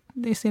 men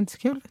det ser inte så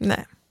kul ut.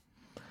 Nej.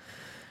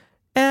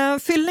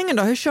 Fyllningen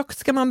då, hur tjock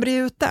ska man bre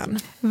ut den?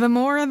 The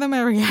more the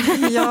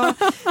merrier. Ja,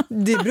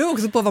 det beror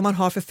också på vad man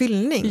har för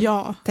fyllning,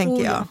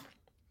 tänker jag.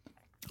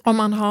 Om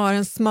man har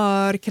en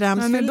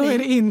smörkrämsfyllning, då är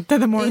det inte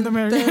the more the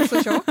merrier. Inte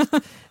så tjockt.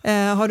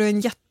 Har du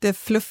en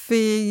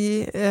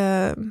jättefluffig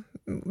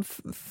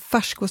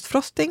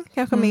färskostfrosting,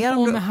 kanske mer.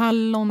 Och med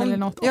hallon eller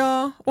något.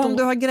 Ja, och om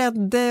du har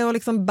grädde och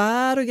liksom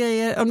bär och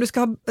grejer. Om du ska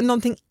ha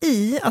någonting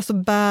i, alltså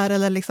bär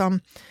eller liksom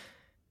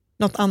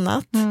något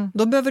annat,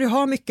 då behöver du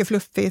ha mycket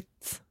fluffigt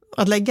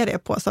att lägga det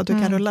på så att du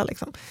kan rulla.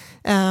 Liksom.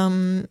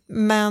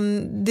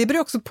 Men det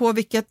beror också på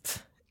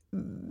vilket...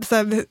 Så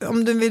här,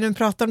 om du vill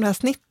prata om det här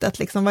snittet,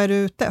 liksom, vad är du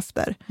ute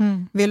efter?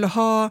 Vill du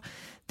ha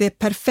det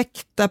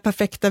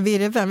perfekta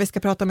virveln, vi ska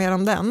prata mer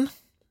om den.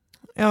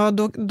 Ja,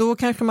 då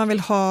kanske man vill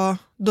ha,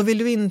 då vill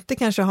du inte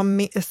kanske ha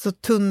så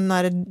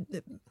tunnare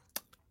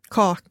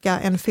kaka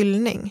än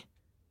fyllning.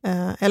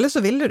 Eller så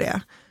vill du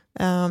det.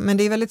 Men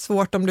det är väldigt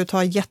svårt om du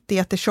tar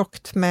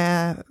jättetjockt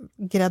med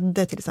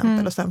grädde till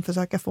exempel och sen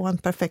försöka få en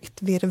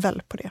perfekt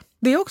virvel på det.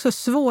 Det är också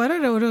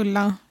svårare att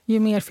rulla ju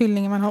mer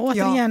fyllning man har.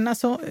 Återigen,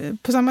 alltså,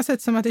 på samma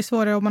sätt som att det är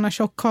svårare om man har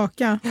tjock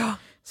kaka,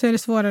 så är det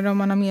svårare om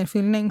man har mer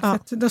fyllning. För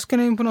att då ska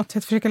du på något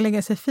sätt försöka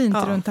lägga sig fint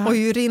runt det här. Och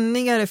ju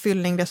rinnigare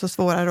fyllning, desto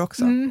svårare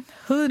också.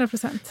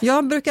 100%.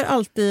 Jag brukar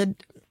alltid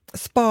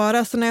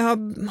spara, så när jag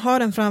har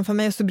den framför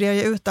mig så brer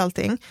jag ut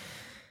allting.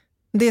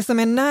 Det som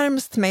är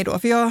närmst mig då,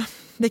 för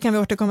det kan vi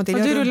återkomma till.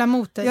 Och du rullar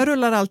mot dig? Jag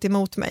rullar alltid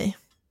mot mig.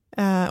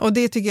 Och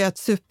det tycker jag är ett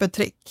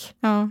supertrick.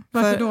 Ja,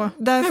 varför då?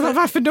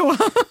 Varför då?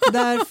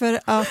 Därför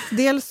att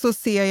dels så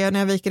ser jag när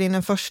jag viker in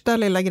den första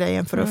lilla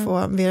grejen för att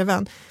få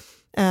virveln.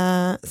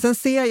 Sen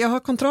ser jag har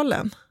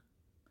kontrollen.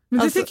 Men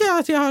det tycker jag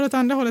att jag har åt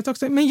andra hållet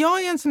också. Men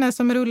jag är en sån där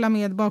som rullar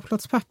med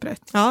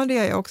bakplåtspappret. Ja, det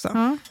gör jag också.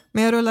 Ja.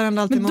 Men jag rullar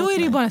ändå alltid mot mig. Men då är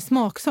det ju bara en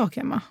smaksak,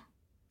 Emma.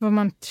 Vad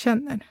man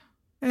känner.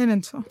 Är det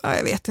inte så? Ja,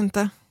 jag vet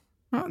inte.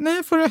 Ja,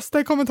 ni får rösta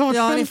i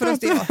kommentarsfältet. Ja, ni får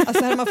rösta.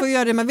 Alltså, man får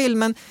göra det man vill,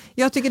 men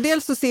jag tycker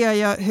dels så ser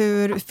jag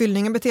hur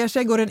fyllningen beter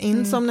sig. Går den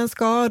in som den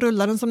ska?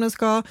 Rullar den som den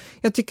ska?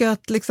 Jag tycker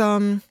att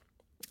liksom...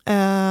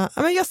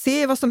 men jag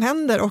ser vad som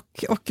händer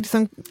och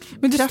liksom...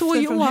 Men du står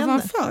ju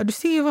ovanför. Henne. Du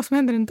ser ju vad som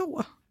händer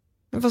ändå.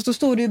 Fast då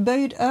står du ju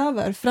böjd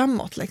över,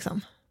 framåt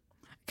liksom.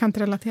 Kan inte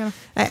relatera.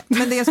 Nej,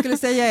 men det jag skulle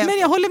säga är... Men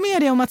jag håller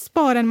med dig om att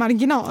spara en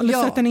marginal.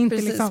 Ja, så att den inte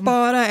precis. Liksom...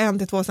 Spara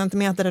 1-2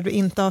 centimeter där du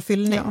inte har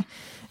fyllning. Ja.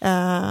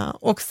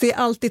 Och se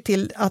alltid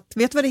till att,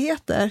 vet du vad det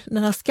heter?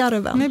 Den här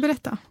skarven. Nej,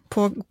 berätta.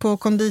 På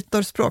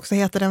konditorspråk så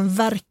heter den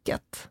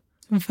verket.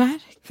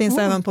 Finns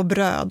även på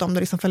bröd, om du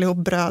liksom fäller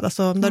ihop bröd.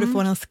 Alltså där du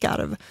får en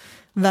skarv.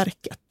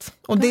 Verket.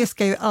 Och det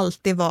ska ju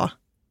alltid vara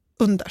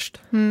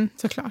underst.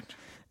 Såklart.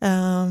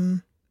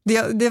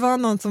 Det var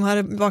någon som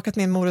hade bakat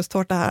min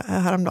morostårta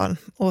häromdagen.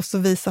 Och så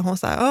visade hon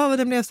så här,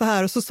 den blev så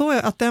här. Och så såg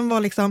jag att den var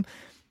liksom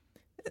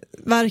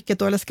verket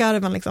då, eller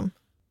skarven liksom,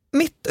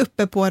 mitt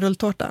uppe på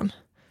rulltårtan.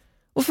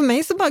 Och för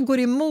mig så bara går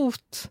det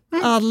emot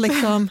all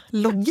liksom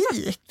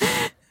logik.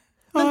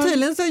 Men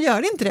tydligen så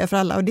gör det inte det för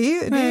alla, och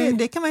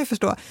det kan man ju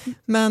förstå.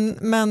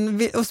 Men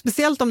och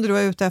speciellt om du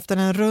är ute efter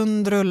en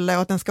rund rulle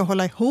och att den ska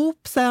hålla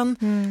ihop sen.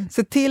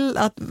 Se till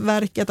att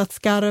att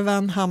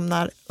skarven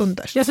hamnar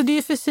underst. Ja, så det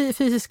är ju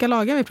fysiska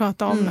lagar vi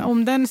pratar om.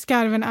 Om den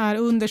skarven är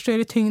underst så är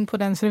det tyngd på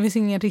den, så det finns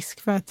ingen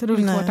risk för att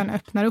rulltårtan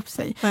öppnar upp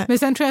sig. Nej. Men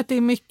sen tror jag att det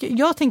är mycket,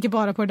 jag tänker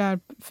bara på det där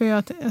för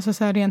att, alltså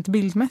så här rent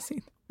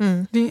bildmässigt.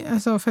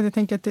 Alltså för att jag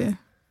tänker att det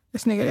är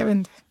snyggare, jag vet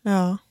inte.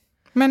 Ja.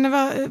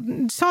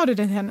 Men sa du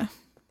det till henne?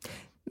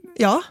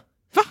 Ja.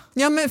 Va?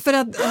 Ja, men för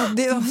att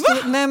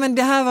nej, men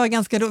det här var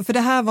ganska roligt, för det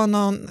här var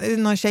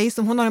någon tjej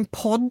som hon har en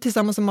podd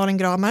tillsammans med Malin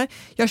Gramer.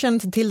 Jag kände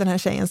inte till den här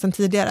tjejen sedan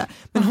tidigare,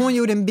 men hon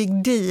gjorde en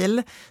big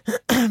deal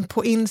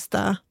på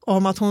Insta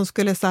om att hon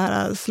skulle så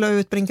här slå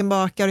ut Brinken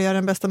bakar och göra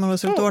den bästa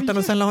morgotsrulltårtan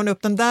och sen la hon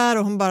upp den där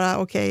och hon bara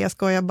okej, jag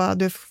skojar bara,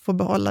 du får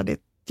behålla ditt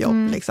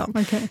jobb liksom.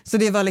 Okay. Så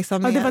det var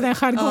liksom det var den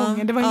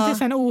jargongen, det var inte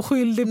så en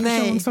oskyldig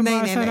person som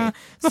bara såhär,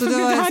 varför blir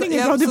det här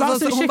inget bra? Du bara,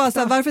 hon bara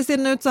såhär, varför ser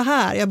den ut så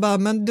här? Jag bara,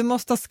 men du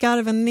måste ha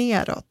skarven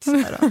neråt.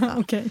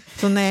 Okay.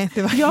 Så nej,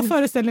 det var... Jag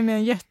föreställer mig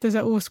en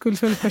jätte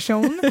oskuldsfull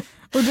person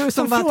och du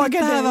som bara,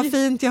 frågar det här var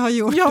fint jag har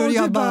gjort och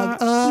jag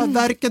bara,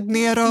 verket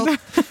neråt.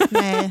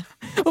 Nej.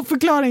 Och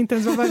förklara inte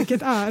ens vad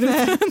verket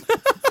är.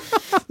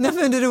 Nej,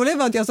 men det roliga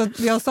var att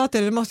jag sa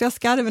till dig, du måste ha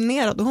skarven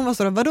neråt. Och hon var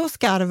så, vadå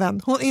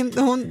skarven?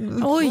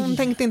 Hon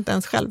tänkte inte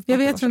ens själv. Jag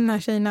vet vem den här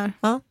tjejen är.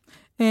 Ja.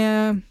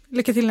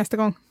 Lycka till nästa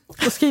gång.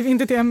 Och skriv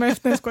inte till Emma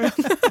efter, skojar.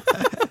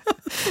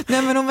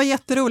 Nej, men hon var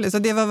jätterolig, så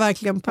det var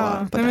verkligen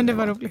på nej, men det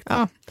var roligt.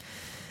 Ja.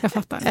 Jag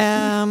fattar.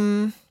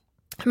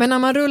 Men när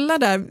man rullar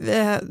där,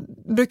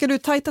 brukar du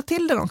tajta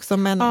till den också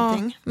med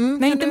någonting?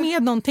 Nej, inte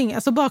med någonting.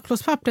 Alltså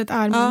baklåspappret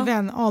är min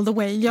vän all the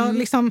way.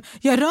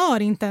 Jag rör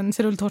inte ens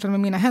rulltårtan med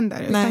mina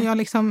händer. Utan jag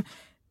liksom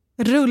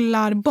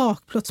rullar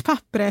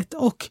bakplåtspappret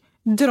och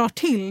drar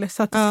till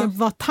så att det ska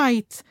vara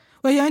tajt.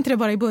 Och jag gör inte det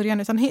bara i början,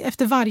 utan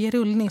efter varje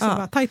rullning så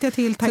bara tajtar jag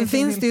till. Sen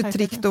finns det ju ett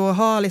trick då att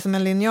ha liksom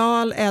en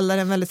linjal eller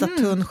en väldigt så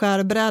tunn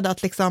skärbräda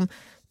att liksom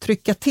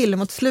trycka till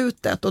mot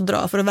slutet och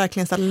dra för att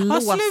verkligen så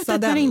låsa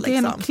slutet den. Slutet är inte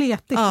liksom.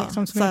 Kletigt.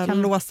 Liksom, så här,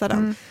 låsa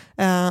den.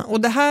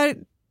 Och det här,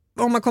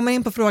 om man kommer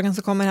in på frågan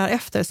så kommer det här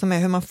efter, som är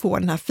hur man får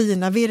den här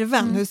fina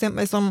virven.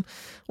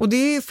 Och det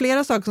är ju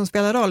flera saker som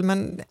spelar roll,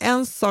 men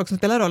en sak som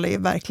spelar roll är ju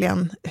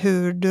verkligen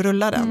hur du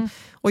rullar den.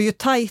 Och ju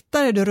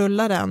tajtare du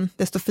rullar den,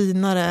 desto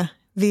finare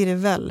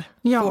virvel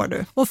får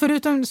du. Och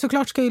förutom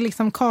såklart ska ju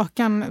liksom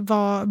kakan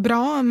vara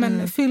bra,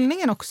 men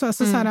fyllningen också.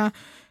 Alltså så här,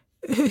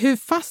 hur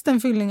fast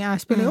en fyllning är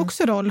spelar ju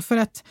också roll, för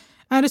att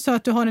är det så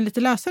att du har en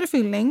lite lösare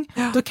fyllning,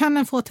 då kan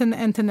den få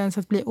en tendens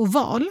att bli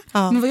oval.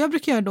 Men vad jag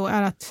brukar göra då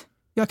är att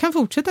jag kan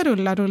fortsätta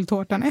rulla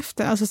rulltårtan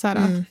efter. Alltså så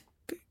här,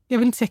 jag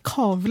vill inte säga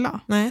kavla,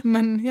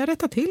 men jag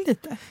rättar till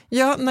lite.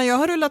 Ja, när jag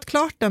har rullat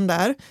klart den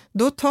där,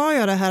 då tar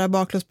jag det här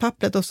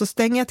baklåspappret och så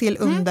stänger jag till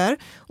under.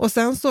 Och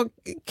sen så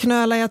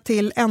knölar jag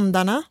till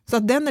ändarna så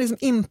att den är liksom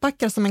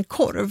inpackad som en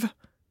korv.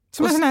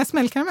 Som en sån här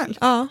smällkaramell?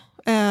 Ja.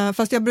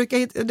 Fast jag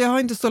har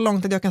inte så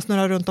långt att jag kan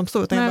snurra runt dem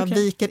så, utan jag bara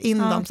viker in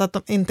dem så att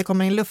de inte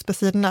kommer in luft på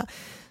sidorna.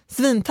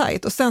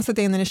 Svintajt, och sen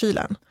sätter jag in den i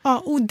kylen. Ja,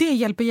 och det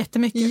hjälper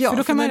jättemycket, för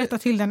då kan man rätta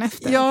till den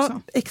efter också.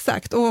 Ja,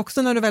 exakt. Och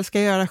också när du väl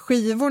ska göra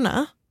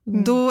skivorna,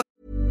 då...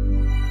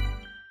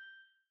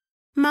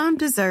 Mom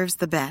deserves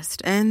the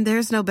best, and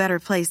there's no better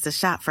place to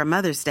shop for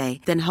Mother's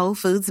Day than Whole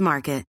Foods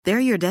Market. They're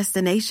your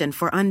destination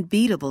for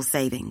unbeatable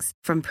savings,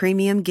 from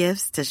premium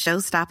gifts to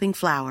show-stopping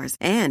flowers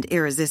and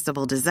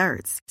irresistible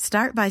desserts.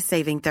 Start by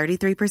saving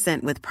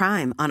 33% with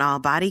Prime on all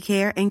body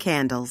care and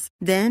candles.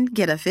 Then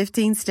get a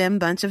 15-stem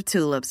bunch of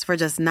tulips for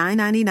just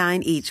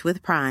 $9.99 each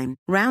with Prime.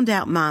 Round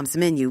out Mom's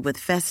menu with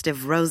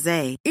festive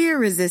rosé,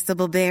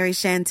 irresistible berry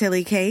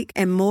chantilly cake,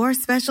 and more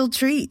special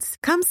treats.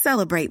 Come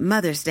celebrate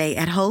Mother's Day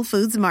at Whole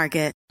Foods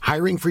Market.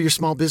 Hiring for your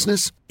small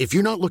business? If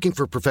you're not looking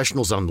for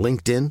professionals on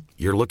LinkedIn,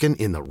 you're looking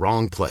in the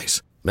wrong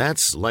place.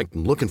 That's like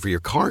looking for your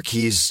car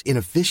keys in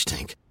a fish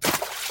tank.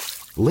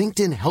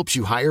 LinkedIn helps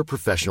you hire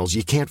professionals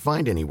you can't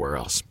find anywhere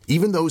else,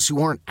 even those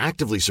who aren't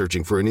actively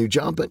searching for a new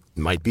job but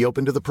might be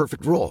open to the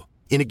perfect role.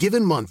 In a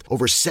given month,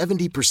 over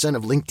 70%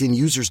 of LinkedIn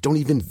users don't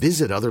even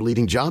visit other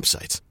leading job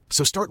sites.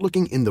 So start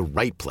looking in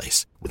the right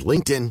place. With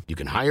LinkedIn, you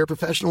can hire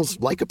professionals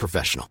like a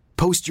professional.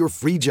 Post your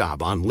free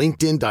job on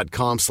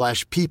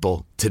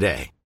linkedin.com/people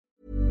today.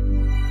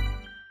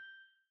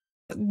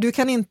 Du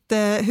kan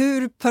inte,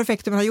 hur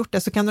perfekt du har gjort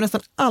det, så kan du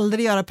nästan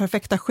aldrig göra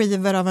perfekta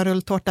skivor av en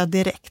rulltårta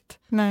direkt.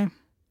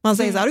 Man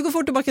säger så här, det går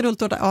fort att baka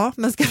rulltårta. Ja,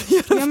 men ska vi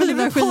göra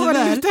fina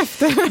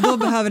skivor, då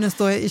behöver den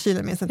stå i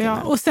kylen minst en timme.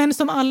 Ja, och sen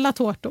som alla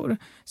tårtor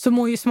så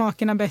mår ju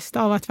smakerna bäst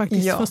av att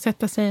faktiskt få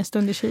sätta sig en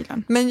stund i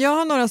kylen. Men jag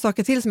har några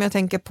saker till som jag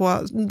tänker på,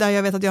 där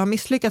jag vet att jag har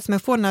misslyckats med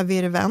att få den här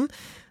virven.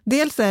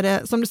 Dels är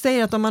det, som du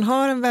säger, att om man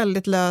har en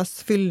väldigt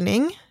lös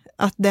fyllning,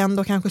 att den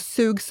då kanske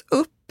sugs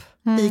upp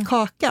i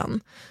kakan,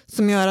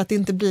 som gör att det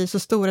inte blir så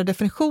stora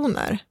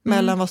definitioner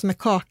mellan vad som är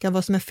kaka och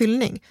vad som är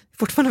fyllning.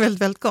 Fortfarande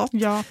väldigt, väldigt gott.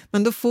 Ja.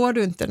 Men då får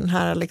du inte den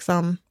här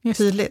liksom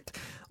tydligt.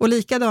 Och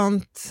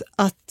likadant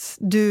att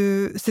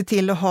du ser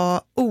till att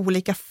ha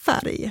olika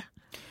färg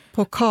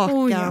på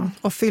kakan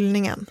och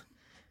fyllningen.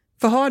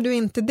 För har du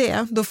inte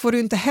det, då får du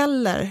inte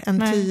heller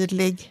en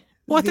tydlig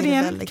återigen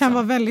virvel, liksom. Kan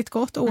vara väldigt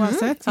gott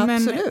oavsett.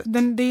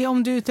 Men det är,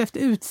 om du är ute efter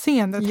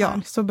utseendet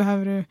här, så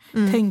behöver du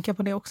tänka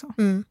på det också.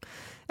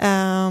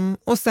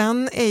 Och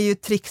sen är ju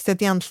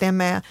trixet egentligen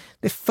med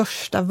det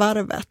första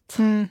varvet.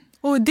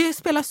 Och det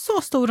spelar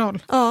så stor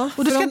roll. Ja,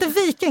 och du ska inte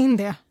vika in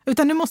det,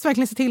 utan du måste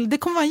verkligen se till. Det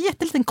kommer vara en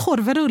jätteliten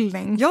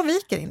korvrullning. Jag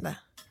viker in det.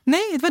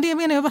 Nej, det var det jag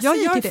menar. Jag bara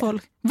säger till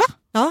folk. Va?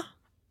 Ja.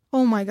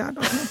 Oh my god.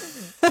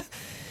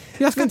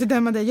 Jag ska inte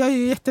döma dig. Jag gör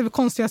ju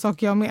jättekonstiga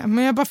saker jag med.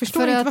 Men jag bara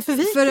förstår inte varför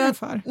viker den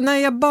för. När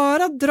jag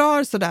bara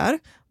drar sådär,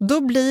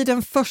 då blir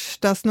den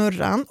första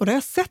snurran, och det har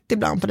jag sett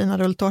ibland på dina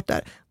rulltårtor,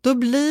 då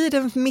blir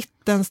den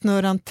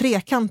mittensnurran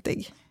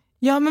trekantig.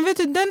 Ja, men vet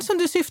du, den som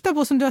du syftar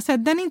på som du har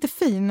sett, den är inte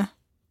fin.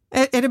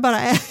 Är det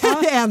bara en som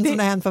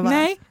har hänt för varje?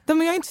 Nej,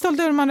 jag är inte stolt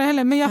över de andra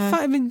heller. Men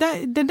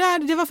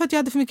det var för att jag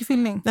hade för mycket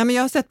fyllning. Nej, men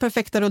jag har sett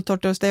perfekta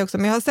rulltårtor hos dig också.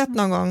 Men jag har sett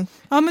någon gång.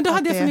 Ja, men då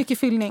hade jag för mycket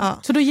fyllning. Ja.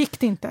 Så då gick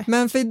det inte.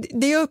 Men för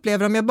det jag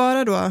upplever, om jag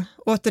bara då,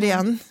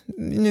 återigen,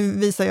 nu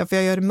visar jag för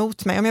jag gör det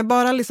emot mig. Om jag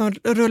bara liksom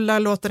rullar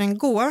och låter den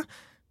gå,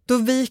 då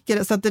viker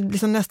det så att det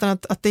liksom nästan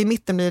att det i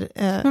mitten blir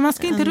men man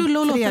ska inte rulla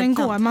och låta den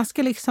gå. Man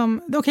ska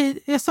liksom,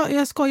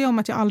 jag skojar om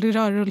att jag aldrig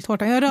rör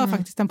rulltårtan. Jag rör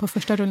faktiskt den på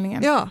första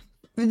rullningen. Ja.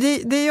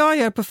 Det jag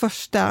gör på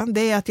första,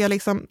 det är att jag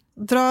liksom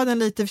drar den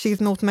lite försiktigt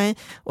mot mig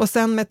och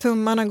sen med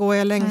tummarna går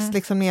jag längst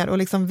liksom ner och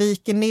liksom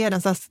viker ner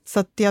den så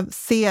att jag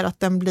ser att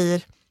den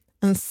blir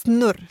en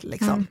snurr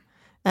liksom.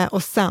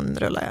 Och sen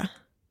rullar jag.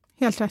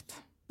 Helt rätt.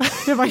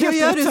 Det var helt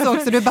gör rätt. Du så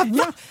också? Du bara,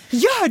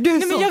 gör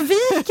du så? Nej, men jag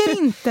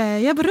viker inte,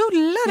 jag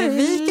rullar. Jag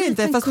viker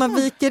inte, fast man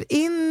viker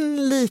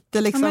in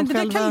lite liksom. Ja,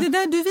 men det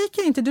där, du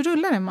viker inte, du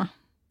rullar, Emma.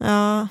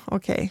 Ja,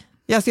 okej.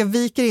 Alltså, jag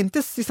viker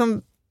inte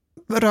liksom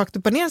rakt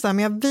upp och ner så här,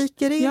 men jag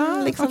viker in.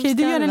 Ja, liksom okej,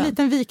 du gör en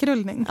liten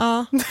vikrullning.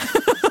 Ja,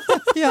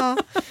 ja,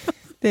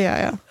 det gör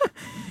jag.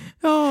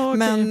 Oh,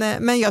 okay.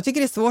 Men jag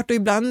tycker det är svårt och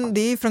ibland,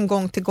 det är från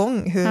gång till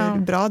gång hur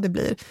bra det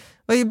blir.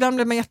 Och ibland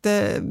blir man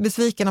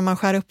jättebesviken när man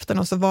skär upp den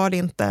och så var det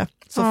inte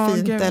så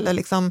fint. Gud. Eller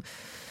liksom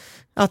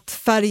att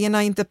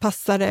färgerna inte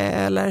passade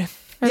eller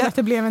att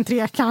det blev en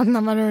trekant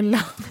när man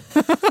rullar.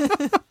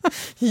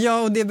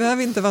 Ja, och det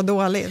behöver inte vara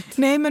dåligt.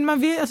 Nej,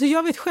 men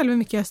jag vet själv hur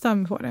mycket jag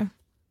stämmer på det.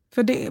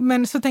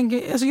 Men så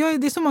tänker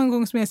det är så många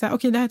gånger som jag säger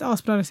okej, det här är ett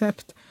asbra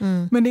recept.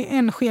 Men det är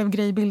en skev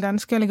grej i bilden.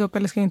 Ska jag lägga upp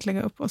eller ska jag inte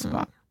lägga upp? Och så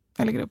bara,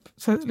 jag lägger upp.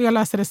 Så jag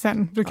löser det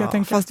sen, brukar jag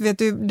tänka. Fast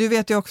du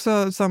vet ju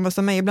också samma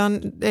som mig.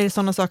 Ibland är det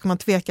sådana saker man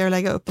tvekar att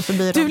lägga upp. Och så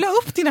blir du la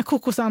upp dina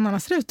kokos- och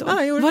ananasrutor.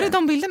 Ja, var det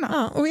de bilderna?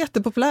 Ja, och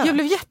jättepopulära. Jag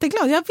blev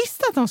jätteglad. Jag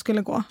visste att de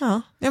skulle gå.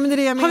 Ja, men det är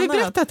det jag menar. Har vi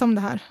berättat om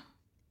det här?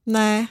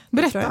 Nej.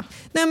 Berätta.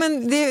 Nej,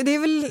 men det är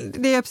väl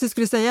det jag precis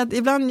skulle säga. Att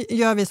ibland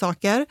gör vi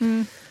saker.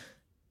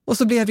 Och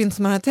så blev det inte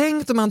som man hade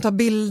tänkt och man tar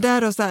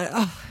bilder och så här.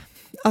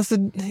 Alltså,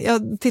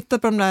 jag tittar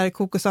på de där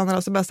kokosarna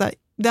och så bara så här,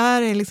 det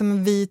här är liksom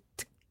en vit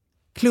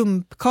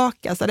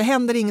klumpkaka. Så det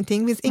händer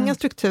ingenting, det finns inga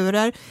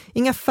strukturer,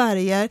 inga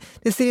färger.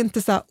 Det ser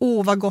inte så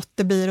här, vad gott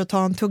det blir att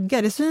ta en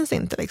tugga. Det syns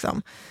inte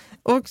liksom.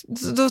 Och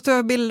då står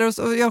jag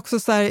bilder och jag också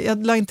så här,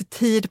 jag la inte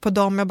tid på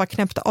dem, jag bara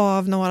knäppte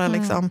av några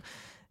liksom.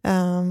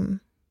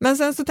 Men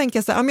sen så tänker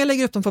jag så här, jag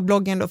lägger upp dem på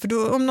bloggen då, för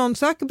då, om någon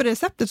söker på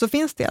receptet så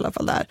finns det i alla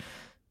fall där.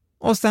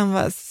 Och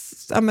sen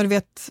du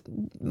vet,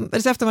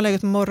 recepten man lägger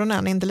ut på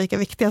morgonen är inte lika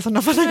viktiga som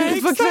de får lägga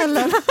ut på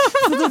kvällen.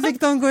 Så då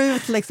fick de gå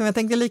ut liksom. Jag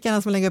tänkte lika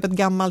gärna som att lägga upp ett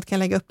gammalt kan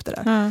lägga upp det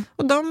där.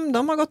 Och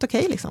de har gått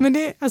okej liksom. Men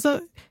det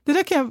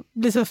där kan jag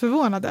bli så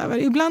förvånad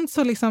över. Ibland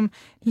så liksom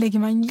lägger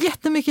man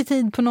jättemycket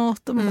tid på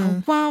något och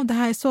man bara, wow, det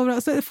här är så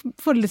bra. Så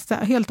får det lite så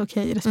här, helt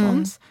okej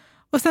respons.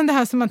 Och sen det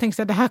här som man tänker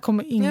så här, det här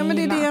kommer ingen men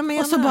det är gilla. det jag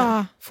menar. Och så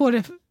bara får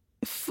det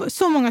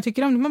så många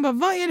tycker om det. Man bara,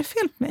 vad är det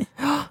fel på mig?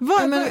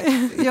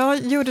 Jag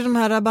gjorde de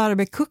här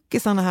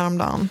rabarbercookiesarna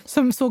häromdagen.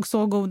 Som såg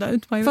så goda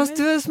ut. Fast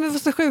det var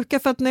så sjuka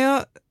för att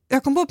när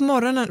jag kom på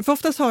morgonen, för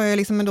oftast har jag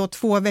liksom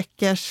 2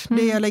 veckors,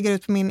 det jag lägger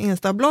ut på min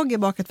Insta-blogg är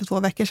bakat för 2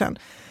 veckor sedan.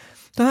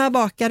 De här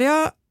bakade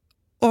jag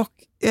och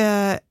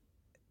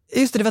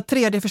just det var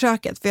 3:e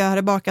försöket för jag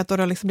hade bakat och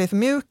det liksom blev för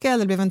mjuka eller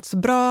det blev inte så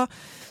bra.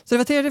 Så det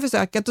var 3:e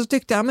försöket och så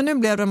tyckte jag, men nu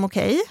blev de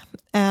okej.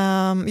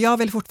 Jag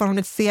vill fortfarande ha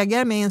lite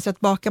seger, men jag inser att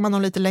bakar man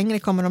dem lite längre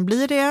kommer de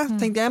bli det.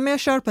 Tänkte jag, men jag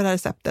kör på det här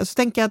receptet. Så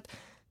tänkte jag att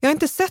jag har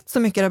inte sett så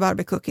mycket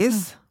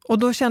rabarbercookies och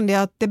då kände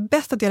jag att det är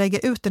bäst att jag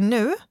lägger ut det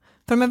nu.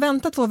 För om jag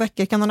väntar 2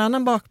 veckor kan någon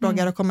annan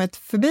bakbloggare ha kommit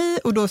förbi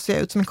och då ser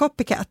jag ut som en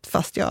copycat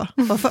fast jag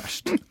var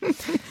först.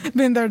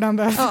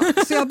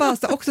 Så jag bara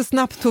också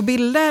snabbt tog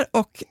bilder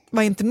och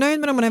var inte nöjd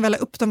med dem. Och när jag väl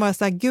upp dem var jag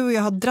så här, gud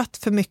jag har dratt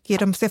för mycket,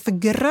 de ser för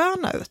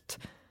gröna ut.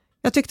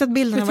 Jag tyckte att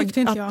bilderna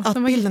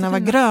var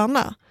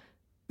gröna.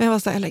 Men jag var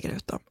så här, jag lägger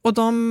ut dem. Och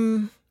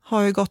de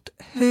har ju gått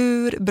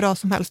hur bra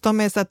som helst.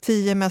 De är så här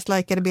 10 mest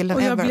likade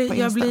bilder ever på Insta.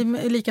 Jag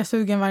blir lika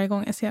sugen varje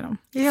gång jag ser dem.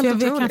 Jag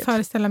kan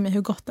föreställa mig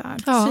hur gott det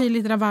är. Ja.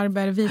 Syrligt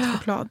rabarber, vit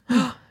choklad.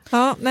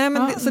 Ja, nej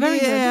men så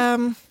det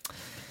är...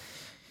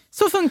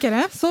 Så funkar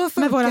det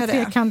med våra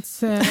trekants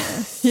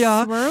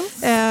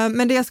swirls.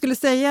 Men det jag skulle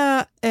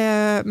säga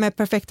med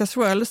perfekta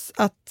swirls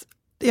att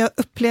jag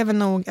upplever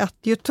nog att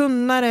ju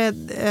tunnare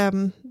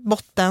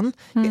botten,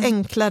 ju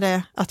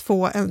enklare att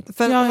få en...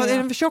 För är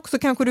den för tjock så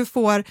kanske du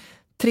får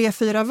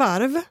 3-4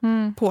 varv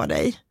på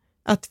dig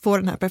att få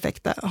den här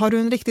perfekta. Har du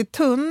en riktigt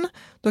tunn,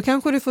 då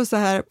kanske du får så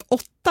här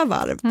 8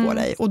 varv på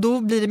dig och då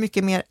blir det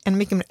en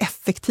mycket mer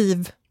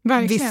effektiv,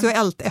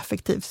 visuellt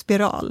effektiv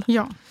spiral.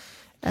 Ja.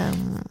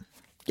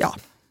 Ja.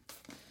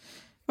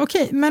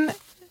 Okej, men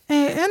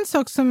en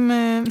sak som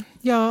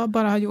jag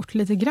bara har gjort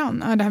lite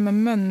grann är det här med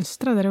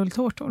mönstrade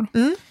rulltårtor.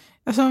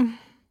 Alltså,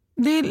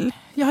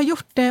 Jag har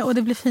gjort det och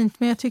det blir fint,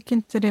 men jag tycker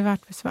inte det är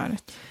värt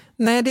besväret.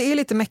 Nej, det är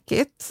lite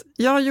mäckigt.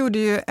 Jag gjorde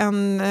ju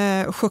en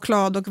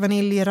choklad- och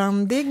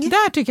vaniljrandig.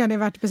 Där tycker jag det är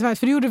värt besväret,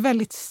 för du gjorde det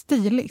väldigt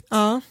stiligt.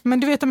 Ja. Men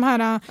du vet de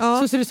här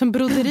så ser det ut som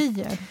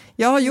broderier.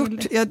 Jag har gjort,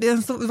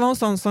 det var en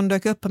sån som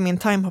dök upp på min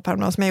timehop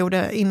som jag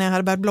gjorde innan jag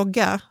hade börjat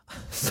blogga.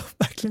 Så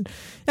verkligen.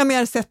 Ja, men jag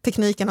hade sett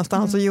tekniken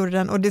någonstans och gjorde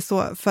den och det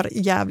såg för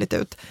jävligt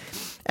ut.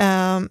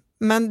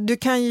 Men du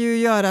kan ju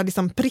göra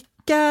liksom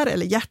prickar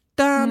eller hjärtan.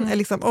 Eller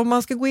liksom, om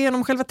man ska gå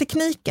igenom själva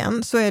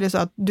tekniken så är det så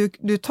att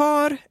du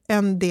tar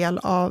en del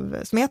av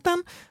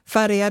smeten,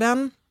 färgar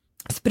den,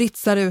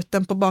 spritsar ut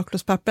den på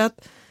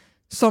bakplåtspappret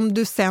som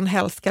du sen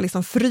helst ska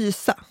liksom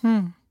frysa.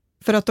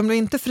 För att om du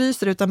inte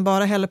fryser utan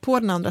bara häller på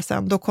den andra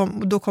sen, då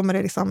kommer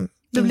det liksom...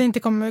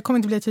 kommer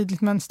inte bli ett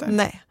tydligt mönster.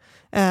 Nej.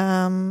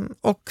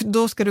 Och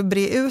då ska du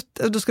bre ut,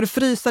 då ska du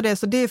frysa det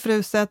så det är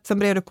fruset, sen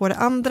brer du på det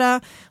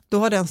andra, då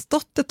har den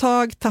stått ett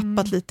tag,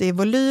 tappat lite i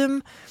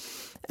volym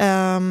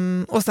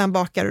och sen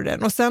bakar du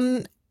den. Och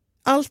sen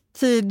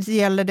alltid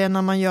gäller det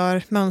när man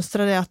gör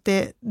mönstrare att det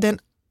är den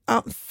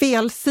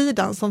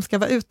felsidan som ska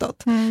vara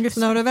utåt. Så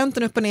när du har vänt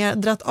den upp och ner,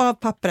 dratt av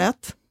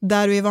pappret,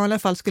 där du i vanliga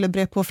fall skulle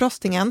bre på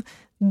frostingen,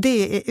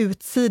 det är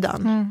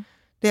utsidan.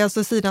 Det är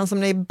alltså sidan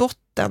som är i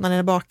botten när den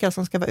är bakad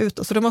som ska vara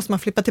utåt. Så då måste man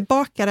flippa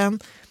tillbaka den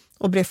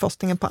och bre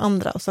frostingen på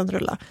andra och sen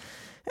rulla.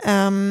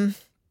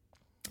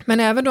 Men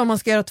även då om man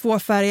ska göra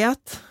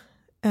tvåfärgat.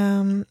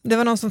 Det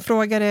var någon som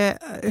frågade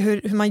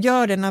hur man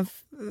gör det när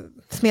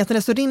smeten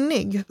är så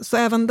rinnig. Så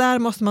även där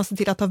måste man se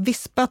till att ha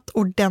vispat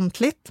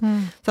ordentligt.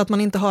 Så att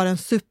man inte har en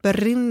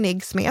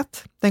superrinnig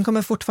smet. Den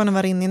kommer fortfarande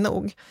vara rinnig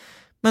nog.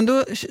 Men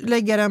då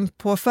lägger den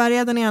på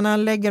färga den ena,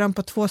 lägger den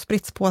på 2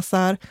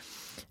 spritspåsar.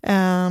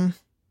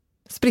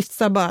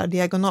 Spritsar bara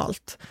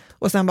diagonalt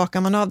och sen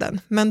bakar man av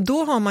den. Men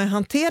då har man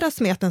hanterat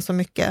smeten så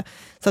mycket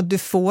så att du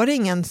får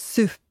ingen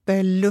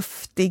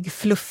superluftig,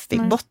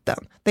 fluffig botten.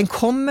 Den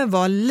kommer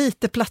vara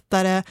lite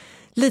plattare,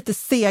 lite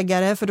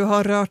segare för du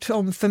har rört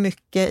om för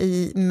mycket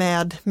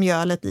med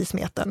mjölet i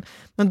smeten.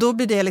 Men då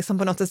blir det liksom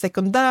på något sätt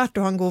sekundärt,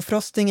 du har en god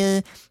frosting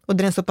i och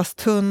den är så pass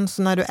tunn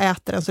så när du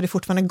äter den så är det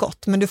fortfarande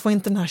gott. Men du får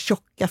inte den här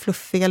tjocka,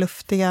 fluffiga,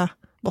 luftiga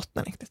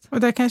botten riktigt. Och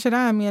där kanske det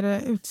är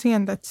mer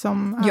utseendet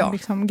som är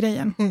liksom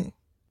grejen.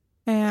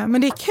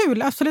 Men det är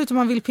kul, absolut, om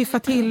man vill piffa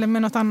till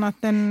med något annat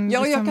än...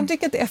 Ja, jag kan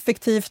tycka att det är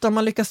effektivt om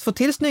man lyckas få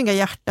till snygga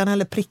hjärtan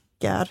eller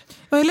prickar.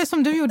 Eller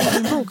som du gjorde i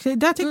din bok,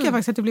 där tycker jag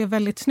faktiskt att det blev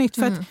väldigt snyggt.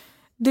 För att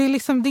det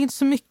är inte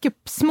så mycket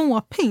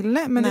småpill,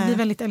 men det blir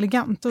väldigt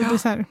elegant. Och det, är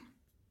så här,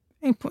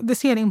 det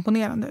ser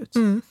imponerande ut.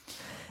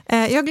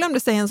 Jag glömde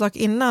säga en sak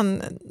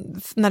innan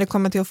när det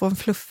kommer till att få en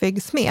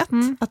fluffig smet.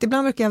 Att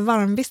ibland brukar jag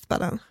varmvispa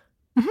den.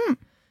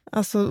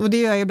 Alltså, och det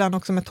gör jag ibland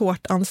också med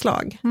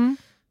tårtanslag.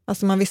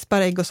 Alltså man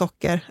vispar ägg och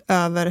socker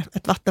över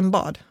ett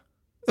vattenbad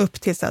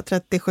upp till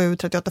 37,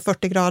 38,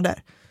 40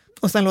 grader.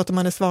 Och sen låter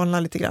man det svalna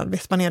lite grann,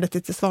 vispar ner det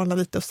tills det svalnar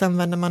lite och sen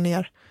vänder man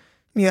ner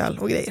mjöl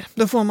och grejer.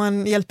 Då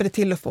hjälper det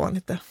till att få en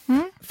lite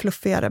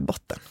fluffigare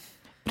botten.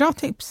 Bra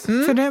tips.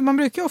 För man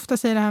brukar ju ofta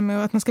säga det här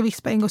med att man ska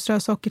vispa ägg och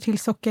strösocker till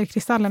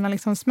sockerkristallerna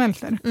liksom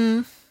smälter.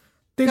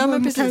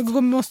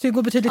 Det måste ju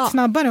gå betydligt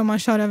snabbare om man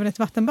kör över ett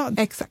vattenbad.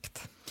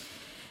 Exakt.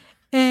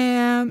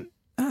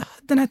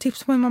 Den här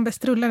tips på hur man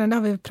bäst rullar den, det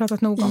har vi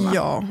pratat nog om, va?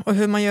 Ja, och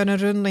hur man gör den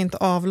rund och inte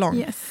avlång.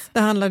 Yes. Det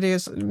handlade ju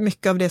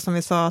mycket av det som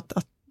vi sa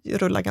att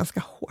rulla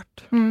ganska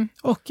hårt.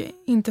 Och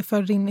inte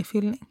för rinnig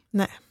fyllning.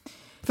 Nej.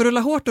 För rulla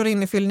hårt och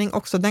rinnig fyllning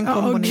också, den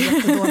kombon är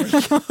jättedålig.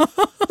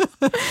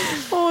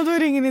 Då är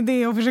det ingen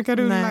idé att försöka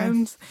rulla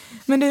ens.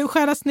 Men det är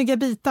skära snygga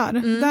bitar.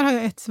 Där har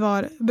jag ett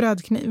svar,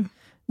 brödkniv.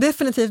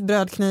 Definitivt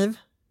brödkniv.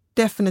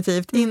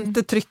 Definitivt.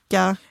 Inte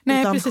trycka,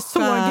 utan precis,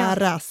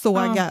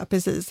 såga.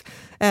 Precis.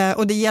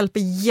 Och det hjälper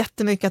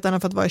jättemycket att den har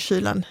fått vara i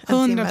kylen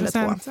en timme eller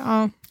 2.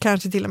 Ja.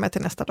 Kanske till och med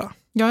till nästa dag.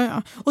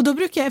 Ja. Och då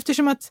brukar jag,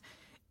 eftersom att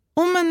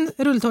om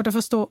en rulltårta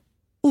får stå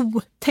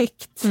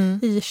otäckt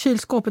i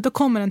kylskåpet, då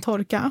kommer den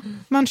torka.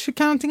 Man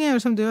kan antingen göra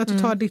som du, att du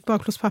tar ditt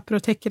bakplåtspapper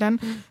och täcker den.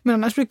 Men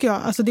annars brukar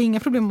jag, alltså det är inga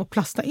problem att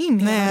plasta in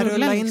hela rullen.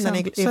 Rulla in liksom,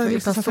 den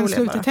i så att den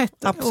sluter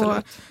tätt. Absolut.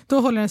 Och då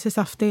håller den sig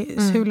saftig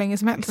hur länge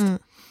som helst.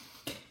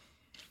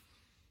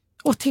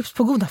 Och tips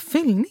på goda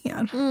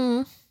fyllningar.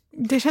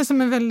 Det känns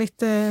som en väldigt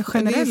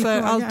generell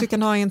fråga. Allt du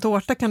kan ha i en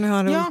tårta kan du ha i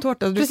en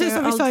rulltårta. Precis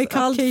som vi sa i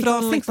allt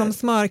från liksom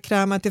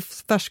smörkräma till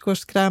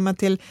färskårskräma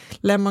till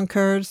lemon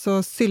curds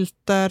och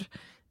sylter.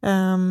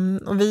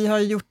 Och vi har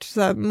gjort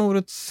så här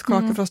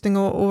morotskakefrosting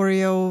och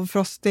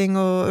Oreo-frosting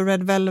och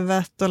red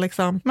velvet. Och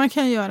liksom. Man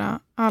kan göra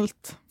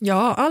allt.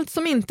 Ja, allt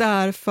som inte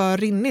är för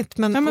rinnigt.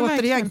 Men återigen,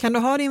 verkligen. Kan du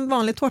ha din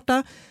vanlig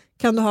tårta,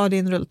 kan du ha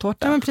din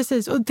rulltårta. Ja, men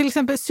precis. Och till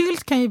exempel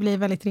sylt kan ju bli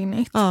väldigt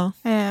rinnigt.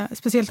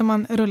 Speciellt om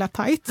man rullar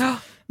tajt.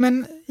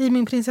 Men i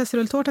min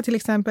prinsessrulltårta till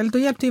exempel, då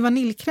hjälpte ju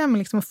vaniljkräm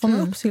liksom att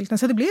fånga upp sylten,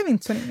 så det blev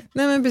inte så länge.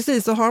 Nej men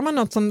precis, så har man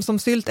något som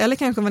sylt eller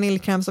kanske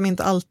vaniljkräm som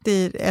inte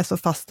alltid är så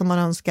fast som man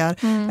önskar,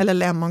 eller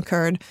lemon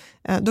curd,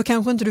 då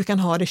kanske inte du kan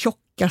ha det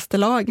tjockaste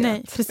lagret.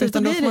 Nej, precis,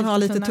 utan då får man ha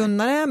lite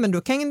tunnare, men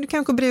då kan du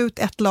kanske bre ut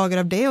ett lager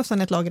av det och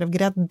sen ett lager av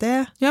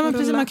grädde. Ja men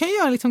precis, man kan ju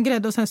göra liksom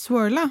grädde och sen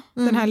swirla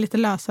den här lite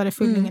lösare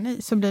fyllningen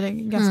i, så blir det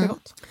ganska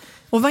gott.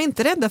 Och var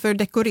inte rädda för att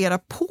dekorera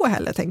på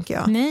heller, tänker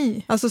jag.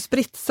 Nej. Alltså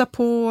spritsa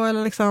på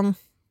eller liksom...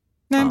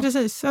 Nej,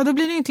 precis. Ja, då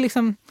blir det inte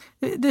liksom...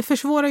 Det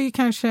försvårar ju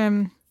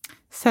kanske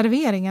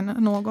serveringen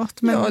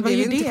något. Men ja, det är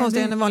ju inte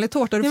konstigt än en vanlig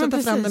tårta. Du får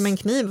ta fram den med en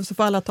kniv och så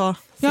får alla ta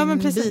sin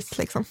bit.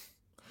 Liksom.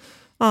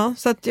 Ja,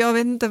 så att jag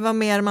vet inte vad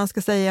mer man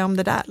ska säga om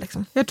det där.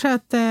 Liksom. Jag tror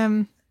att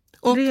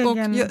och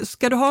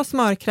ska du ha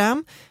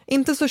smörkräm,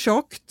 inte så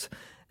tjockt.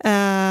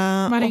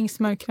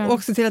 Marängsmörkräm.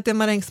 Och se till att det är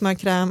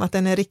marängsmörkräm, att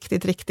den är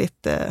riktigt,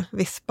 riktigt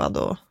vispad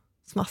och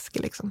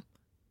smaskig. Liksom.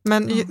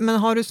 Men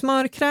har du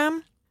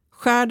smörkräm,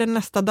 skär den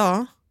nästa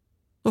dag,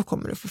 då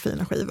kommer du få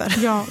fina skivor.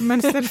 Ja,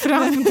 men ställ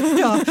fram den.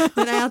 Ja,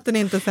 men ät den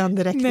inte sen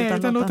direkt. Nej,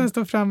 utan låt den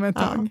stå framme ett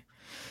tag.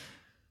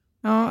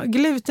 Ja,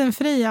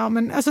 glutenfri,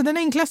 men alltså den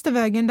enklaste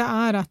vägen det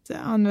är att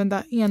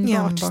använda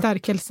enbart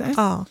stärkelse.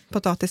 Ja,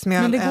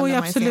 potatismjöl. Men det går ju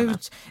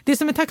absolut. Det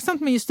som är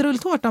tacksamt med just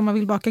rulltårta om man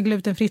vill baka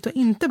glutenfritt och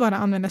inte bara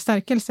använda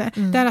stärkelse,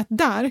 det är att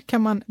där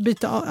kan man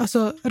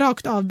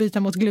rakt av byta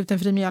mot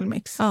glutenfri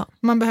mjölmix. Ja.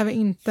 Man behöver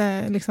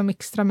inte liksom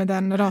mixtra med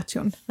den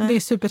ration. Nej. Det är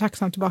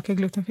supertacksamt att baka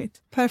glutenfritt.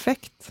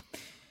 Perfekt.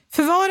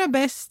 Förvara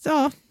bäst,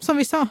 som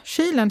vi sa,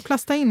 kylen,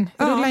 plasta in,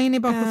 rulla in i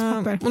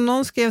bakplåtspapper. Och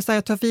någon skrev så här,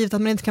 jag tar för givet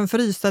att man inte kan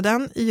frysa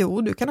den.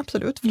 Jo, du kan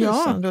absolut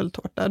frysa en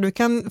rulltårta. Du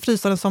kan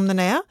frysa den som den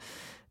är.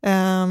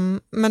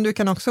 Men du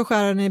kan också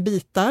skära den i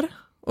bitar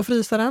och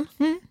frysa den.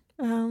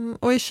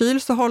 Och i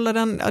kyl så håller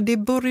den, det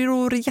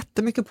beror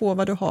jättemycket på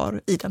vad du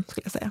har i den,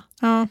 skulle jag säga.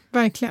 Ja,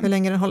 verkligen. Hur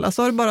länge den håller.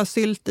 Så har du bara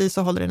sylt i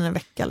så håller den en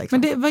vecka. Liksom.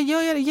 Men vad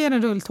ger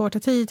en rulltårta?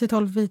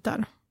 10-12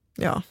 bitar?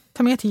 Ja.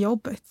 Ta med till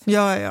jobbet.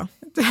 Ja.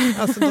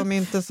 Alltså de är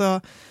inte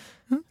så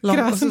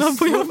gräsna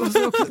på jobbet.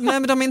 Nej,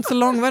 men de är inte så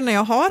långvärda. När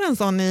jag har en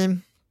sån i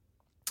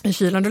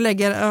kylen,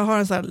 jag har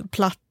en sån här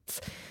platt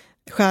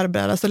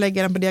skärbräda, så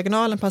lägger jag den på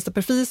diagonalen, pasta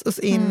precis och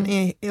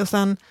in och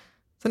sen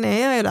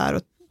är jag där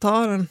och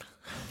tar en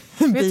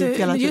bit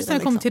hela tiden. Just när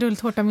det kommer till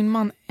rulltårta, min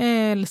man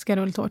älskar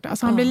rulltårta.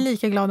 Alltså han blir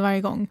lika glad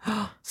varje gång.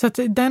 Så att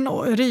den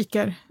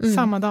ryker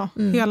samma dag,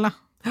 hela.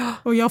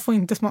 Och jag får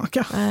inte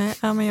smaka. Nej,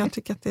 men jag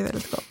tycker att det är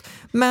väldigt gott.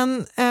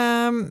 Men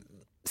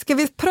ska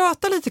vi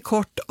prata lite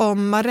kort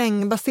om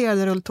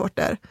marängbaserade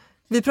rulltårtor?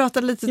 Vi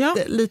pratade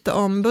lite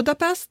om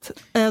Budapest.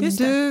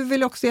 Du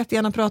vill också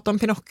jättegärna prata om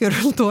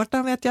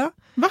Pinocchio-rulltårtan, vet jag.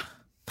 Va?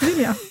 Vill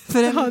jag?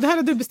 Det här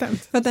har du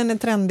bestämt. För att den är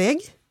trendig.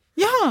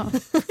 Ja,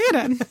 är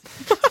den?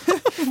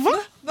 Va?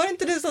 Var det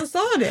inte du som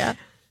sa det?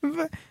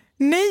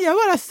 Nej, jag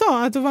bara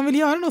sa att om man vill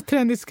göra något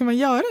trendigt så ska man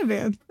göra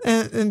det.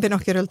 En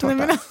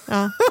Pinocchio-rulltårta.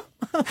 Ja.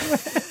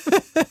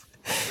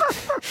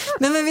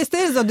 Nej, men visst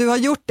är det så att du har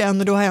gjort en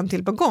och du har en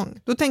till på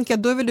gång. Då tänker jag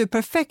att då är väl du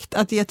perfekt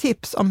att ge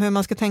tips om hur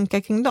man ska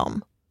tänka kring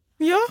dem.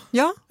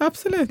 Ja,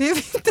 absolut. Det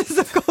är inte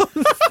så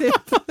konstigt.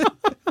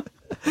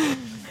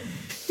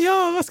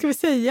 Ja, vad ska vi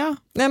säga?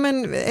 Nej,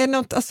 men är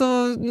något,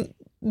 alltså,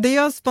 det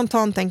jag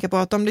spontant tänker på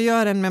att om du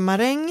gör en med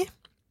maräng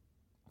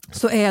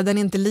så är den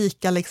inte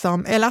lika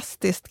liksom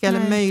elastisk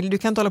eller möjlig. Du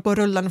kan inte hålla på och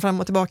rulla den fram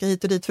och tillbaka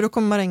hit och dit, för då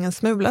kommer marängen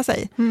smula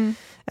sig.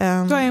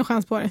 Du har en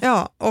chans på det.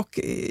 Ja, och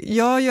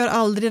jag gör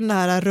aldrig den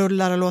här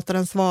rullar och låter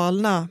den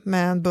svalna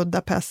med en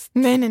Budapest.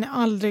 Nej,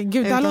 aldrig.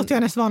 Gud, där låter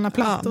jag den svalna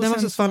platt. Ja, den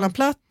måste svalna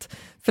platt.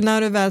 För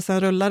när du väl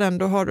sen rullar den,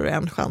 då har du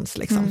en chans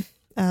liksom.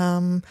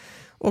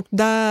 Och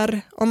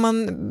där,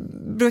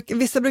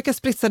 vissa brukar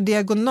spritsa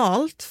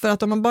diagonalt, för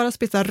att om man bara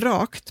spritsar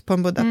rakt på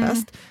en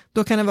Budapest,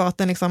 då kan det vara att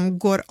den liksom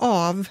går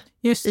av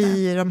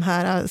i de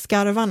här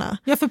skarvarna.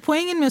 Ja, för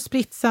poängen med att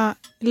spritsa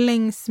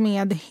längs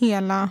med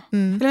hela...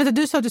 Eller vänta,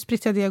 du sa att du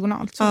spritsar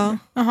diagonalt. Ja.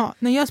 Jaha,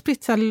 när jag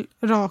spritsar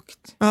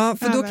rakt... Ja,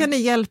 för då kan det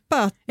hjälpa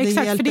att det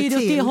exakt, hjälper för det är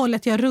åt det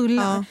hållet jag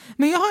rullar. Ja.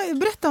 Men jag har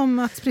berättat om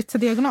att spritsa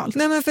diagonalt.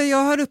 Nej, men för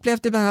jag har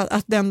upplevt ibland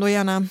att den då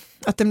gärna...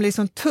 Att den blir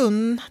som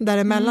tunn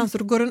däremellan, så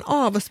då går den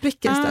av och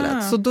spricker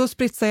istället. Så då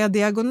spritsar jag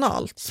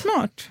diagonalt.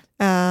 Smart.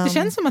 Det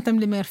känns som att den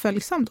blir mer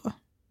följsam då.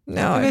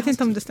 Ja, jag vet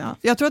inte om det stämmer.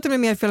 Jag tror att det blir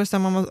mer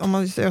följsam om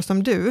man gör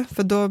som du,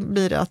 för då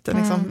blir det att den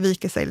liksom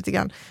viker sig lite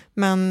grann.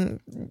 Men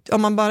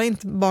om man bara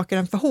inte bakar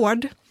den för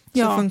hård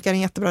så funkar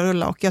den jättebra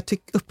rulla, och jag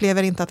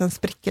upplever inte att den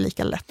spricker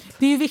lika lätt.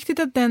 Det är ju viktigt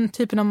att den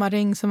typen av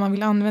maräng som man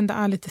vill använda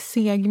är lite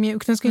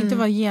segmjuk. Den ska inte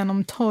vara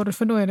genomtorr,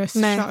 för då är det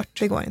kört. Nej,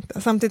 det går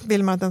inte. Samtidigt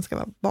vill man att den ska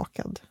vara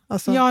bakad.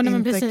 Alltså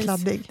inte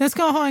kladdig. Den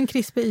ska ha en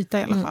krispig yta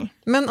i alla fall.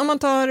 Men om man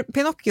tar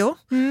Pinocchio...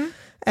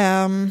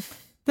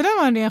 Det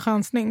där var en ren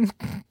chansning.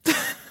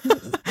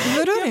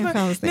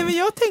 Nej, men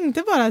jag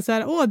tänkte bara så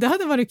här, det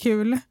hade varit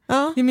kul.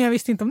 Ja. Men jag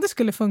visste inte om det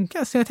skulle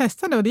funka, så jag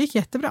testade och det gick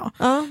jättebra.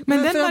 Ja,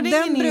 men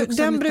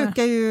den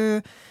brukar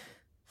ju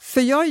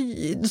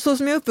För så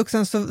som jag är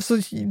uppvuxen så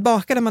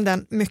bakade man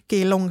den mycket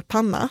i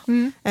långpanna.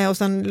 Och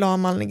sen la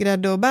man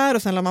grädde och bär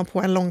och sen la man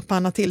på en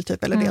långpanna till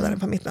typ, eller delade den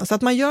på mitten. Så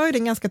att man gör ju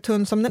den ganska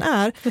tunn som den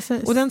är.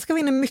 Precis. Och den ska vara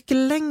inne mycket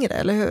längre,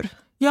 eller hur?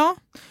 Ja,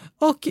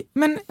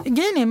 men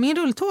grejen är, min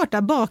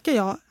rulltårta bakar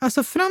jag,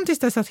 alltså fram tills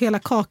dess att hela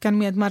kakan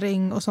med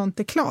maräng och sånt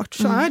är klart,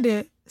 så är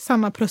det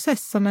samma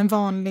process som en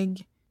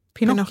vanlig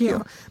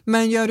Pinocchio.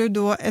 Men gör du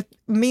då ett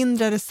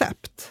mindre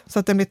recept så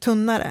att den blir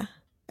tunnare?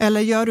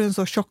 Eller gör du en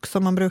så tjock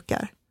som man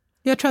brukar?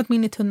 Jag tror att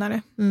min är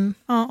tunnare.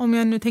 Ja, om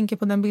jag nu tänker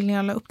på den bilden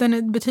jag la upp. Den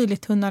är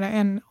betydligt tunnare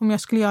än om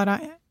jag skulle göra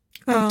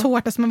en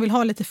tårta som man vill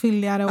ha lite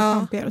fylligare och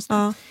pampigare och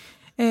så.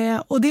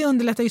 Och det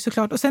underlättar ju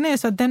såklart. Och sen är det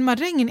så att den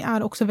marängen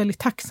är också väldigt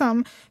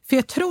tacksam. För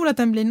jag tror att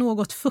den blir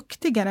något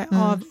fuktigare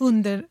av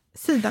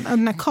undersidan, av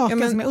den här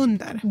kakan som är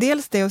under.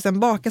 Dels det, och sen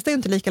bakas det ju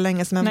inte lika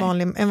länge som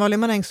en vanlig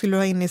maräng skulle du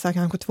ha in i så här,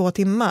 kanske 2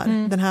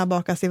 timmar. Den här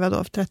bakas i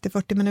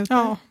 30-40 minuter.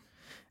 Ja.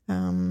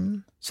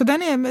 Så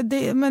den är,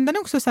 men den är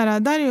också så här,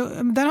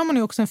 där har man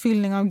ju också en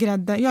fyllning av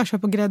grädde. Jag kör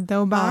på grädde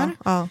och bär.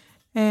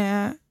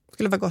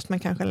 Skulle vara gott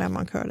med kanske en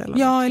lemon curd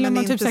eller eller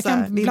man typ så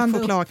kan blanda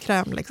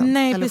chokladkräm liksom.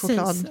 Nej, eller precis.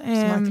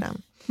 Chokladkräm.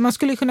 Man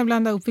skulle kunna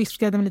blanda upp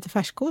vispgrädde med lite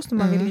färskost om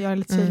man vill göra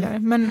lite syrligare.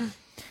 Men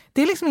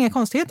det är liksom inga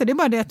konstigheter. Det är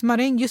bara det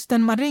att just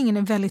den marängen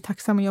är väldigt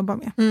tacksam att jobba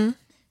med.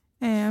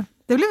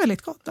 Det blir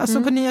väldigt gott. Alltså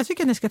jag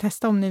tycker att ni ska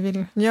testa om ni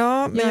vill.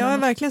 Ja, men jag är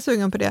verkligen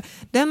sugen på det.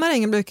 Den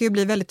marängen brukar ju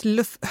bli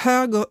väldigt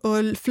hög och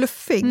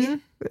fluffig.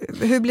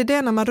 Hur blir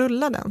det när man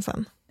rullar den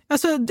sen?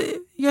 Alltså,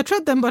 jag tror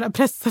att den bara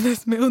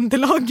pressades med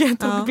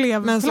underlaget och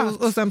blev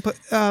platt. Och sen på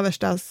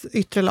översta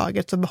yttre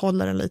laget så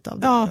behåller den lite av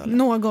det. Ja,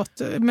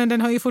 något. Men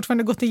den har ju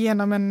fortfarande gått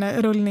igenom en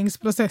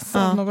rullningsprocess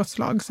av något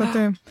slag. Så att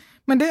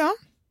men det,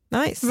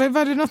 Nice.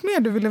 Var det något mer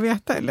du ville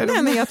veta? Eller?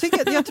 Nej, men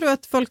jag tror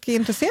att folk är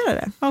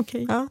intresserade.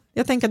 Okay. Ja,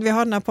 jag tänker att vi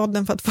har den här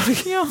podden för att folk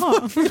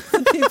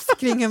får tips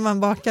kring hur man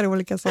bakar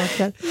olika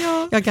saker.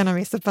 Ja. Jag kan ha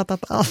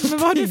missuppfattat allt. Men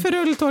vad har du för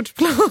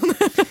rulltårtsplan?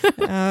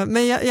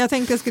 Men jag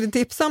tänkte jag skulle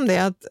tipsa om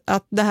det.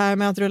 Att det här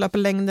med att rulla på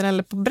längden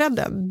eller på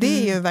bredden,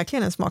 det är ju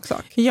verkligen en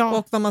smaksak. Ja.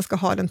 Och vad man ska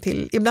ha den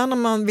till. Ibland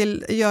om man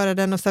vill göra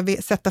den och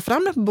sätta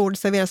fram den på bord,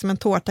 servera som en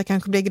tårta,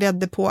 kanske blir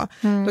grädde på.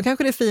 Då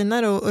kanske det är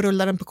finare att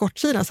rulla den på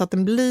kortsidan så att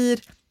den blir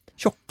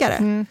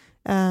tjockare.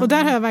 Och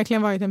där har jag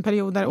verkligen varit en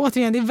period där,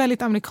 återigen, det är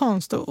väldigt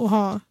amerikanskt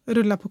att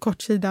rulla på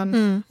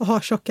kortsidan och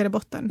ha tjockare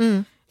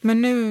botten.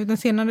 Men nu de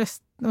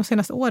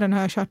senaste åren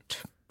har jag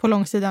kört på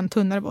långsidan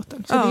tunnare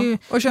botten. Så det är ju,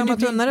 och kör man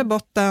tunnare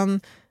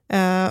botten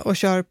och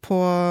kör på,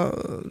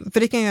 för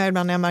det kan jag göra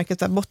ibland när jag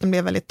märker att botten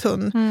blir väldigt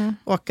tunn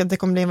och att det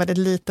kommer bli en väldigt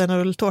liten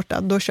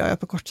rulltårta, då kör jag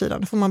på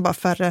kortsidan. Då får man bara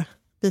färre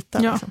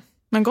bitar. Ja. Liksom.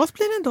 Men gott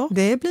blir det ändå.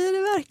 Det blir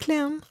det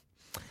verkligen.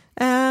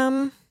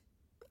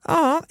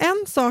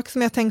 En sak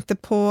som jag tänkte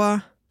på,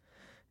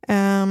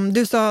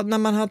 du sa när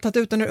man har tagit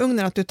ut den ur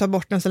ugnen att du tar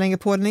bort den så länge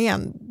på den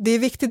igen. Det är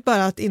viktigt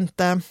bara att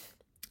inte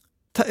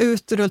ta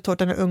ut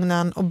rulltårtan ur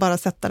ugnen och bara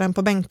sätta den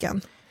på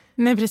bänken.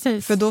 Nej,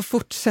 precis. För då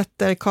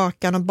fortsätter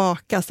kakan att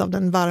bakas av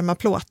den varma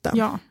plåten.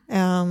 Ja.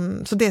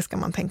 Så det ska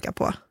man tänka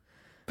på.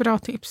 Bra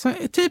tips.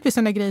 Typiskt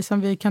sån där grej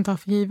som vi kan ta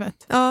för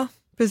givet. Ja,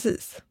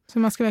 precis. Så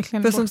man ska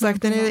verkligen för som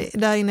sagt, den är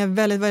där inne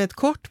väldigt, väldigt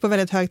kort på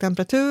väldigt hög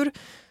temperatur.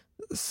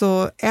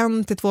 Så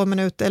 1 till 2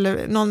 minuter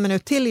eller någon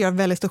minut till gör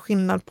väldigt stor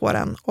skillnad på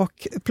den.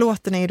 Och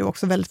plåten är ju då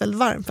också väldigt, väldigt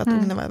varm för att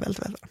ugnen var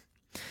väldigt, väldigt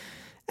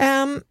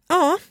varm.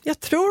 Jag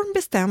tror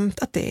bestämt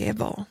att det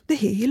var det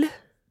hela.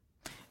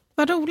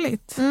 Vad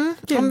roligt.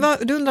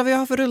 Du undrar vad jag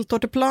har för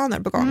rulltårteplaner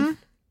på gång.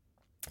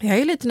 Jag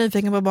är lite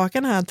nyfiken på att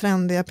baka den här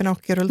trendiga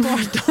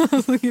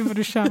Pinocchio-rulltårtan. Gud vad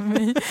du kör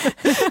mig.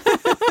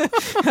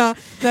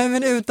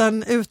 Men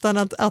utan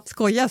att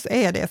skoja så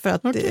är det. För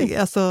att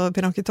alltså,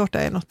 Pinocchio-tårta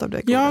är något av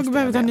det godaste. Jag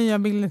behöver ta nya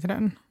bilder till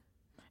den.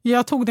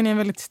 Jag tog den i en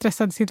väldigt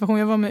stressad situation.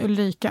 Jag var med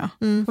Ulrika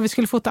och vi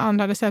skulle fota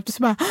andra recept. Och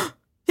så bara,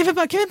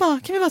 kan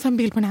vi bara ta en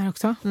bild på den här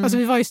också? Alltså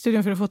vi var i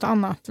studion för att fota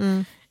annat.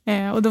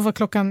 Och då var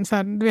klockan så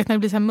här, du vet när det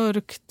blir så här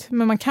mörkt.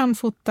 Men man kan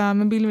fota,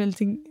 men bilden blir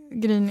lite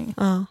gryning.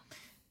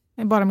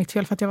 Bara mitt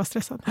fel för att jag var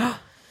stressad.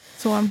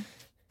 Så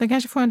den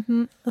kanske får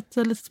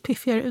ett lite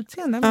piffigare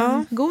utseende.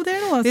 Men god är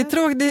den också.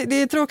 Det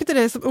är tråkigt att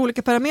det är så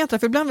olika parametrar.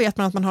 För ibland vet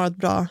man att man har ett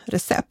bra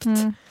recept.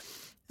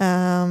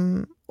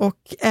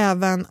 Och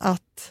även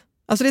att...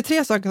 Alltså det är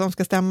 3 saker som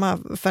ska stämma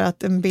för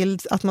att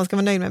att man ska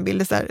vara nöjd med en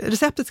bild. Så här,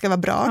 receptet ska vara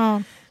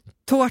bra.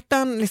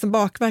 Tårtan, liksom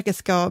bakverket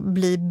ska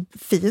bli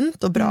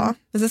fint och bra.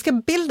 Men sen ska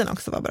bilden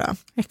också vara bra.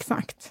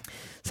 Exakt.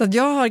 Så att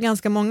jag har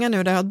ganska många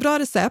nu där jag har ett bra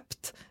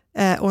recept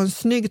och en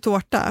snygg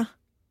tårta.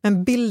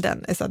 Men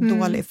bilden är så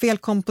dålig. Fel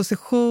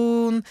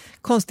komposition,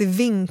 konstig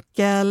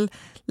vinkel,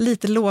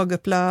 lite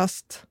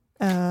lågupplöst.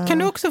 Kan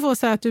du också få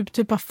så att du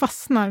typ bara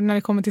fastnar när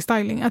det kommer till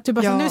styling? Att du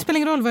bara, nu spelar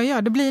ingen roll vad jag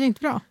gör, det blir inte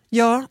bra.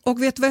 Ja,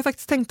 och vet du vad jag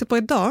faktiskt tänkte på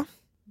idag?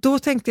 Då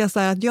tänkte jag så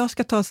här att jag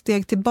ska ta ett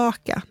steg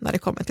tillbaka när det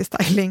kommer till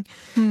styling.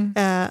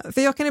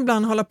 För jag kan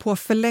ibland hålla på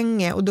för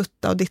länge och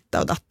dutta och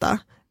ditta och datta.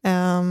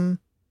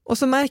 Och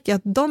så märker jag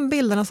att de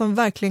bilderna som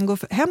verkligen går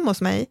hem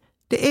hos mig,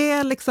 det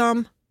är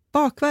liksom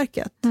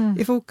bakverket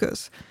i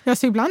fokus.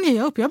 Så ibland ger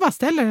jag upp, jag bara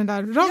ställer den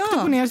där rakt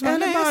upp och ner.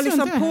 Eller bara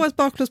liksom på ett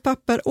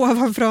bakplåtspapper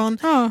ovanför.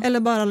 Eller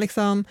bara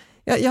liksom,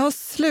 jag har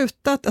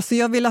slutat, alltså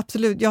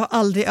jag har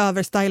aldrig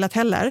överstylat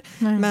heller.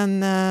 Nej. Men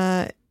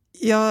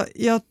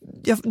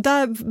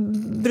där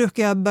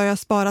brukar jag börja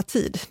spara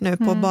tid nu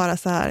på bara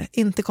så här,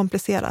 inte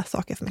komplicera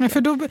saker för mycket. Nej,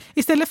 för då,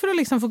 istället för att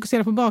liksom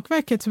fokusera på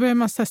bakverket så börjar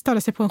man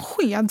störa sig på en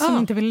sked som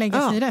inte vill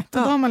lägga sig rätt.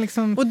 Och, då har man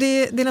liksom... och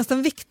det är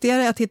nästan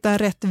viktigare att hitta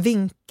rätt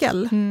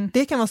vinkel.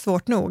 Det kan vara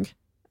svårt nog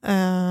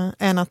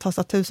än att ha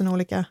 1000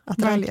 olika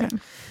attiraljer.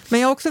 Men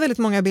jag har också väldigt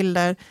många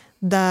bilder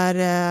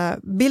där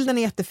bilden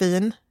är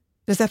jättefin,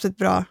 receptet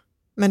bra,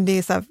 men det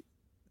är så här,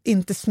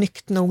 inte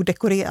snyggt nog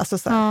dekorerat. Alltså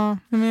så här.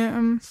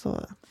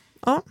 Så,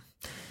 ja.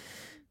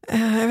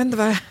 Jag vet inte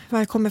var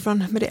jag kommer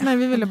ifrån med det. Nej,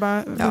 vi ville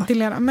bara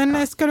ventilera. Men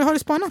har du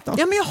spanat då?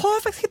 Ja, men jag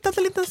har faktiskt hittat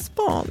en liten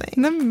spaning.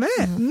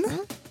 Nämen!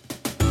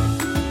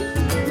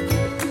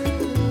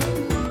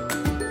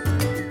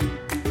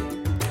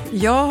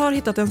 Jag har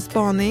hittat en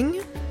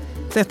spaning.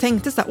 Så jag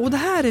tänkte så här, det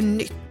här är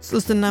nytt.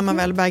 Och så när man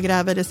väl börjar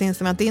gräva det så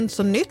inser man att det är inte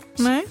så nytt.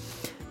 Nej.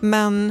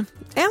 Men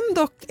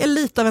ändå är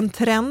lite av en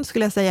trend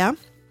skulle jag säga.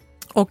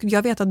 Och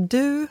jag vet att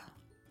du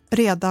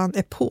redan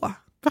är på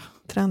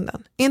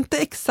trenden. Inte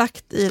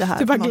exakt i det här.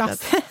 Det är bara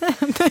glass.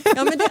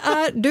 Ja, men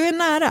du är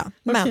nära.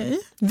 Men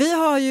vi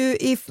har ju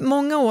i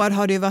många år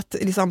har det ju varit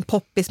liksom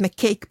poppis med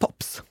cake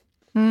pops.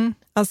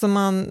 Alltså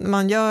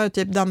man gör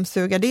typ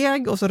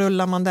dammsugardeg och så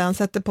rullar man den,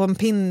 sätter på en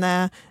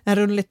pinne, en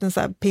rund liten så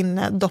här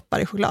pinne, doppar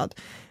i choklad.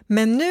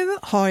 Men nu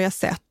har jag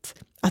sett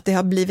att det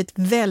har blivit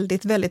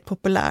väldigt, väldigt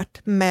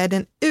populärt med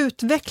den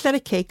utvecklade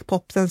cake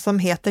popsen som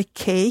heter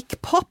Cake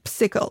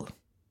Popsicle.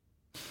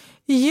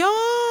 Ja.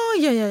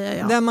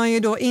 Där man ju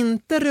då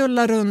inte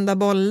rullar runda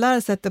bollar,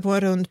 sätter på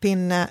en rund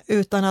pinne,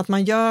 utan att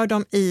man gör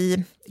dem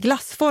i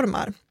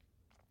glassformar.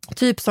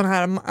 Typ sån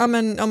här, ja,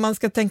 men om man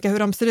ska tänka hur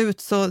de ser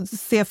ut så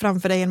se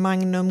framför dig en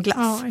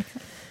Magnum-glass.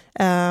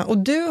 Och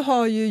du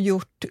har ju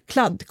gjort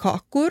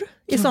kladdkakor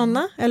i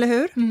såna, eller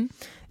hur?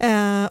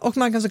 Och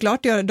man kan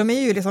såklart göra, de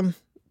är ju liksom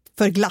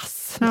för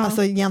glass,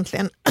 alltså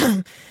egentligen.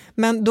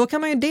 Men då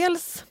kan man ju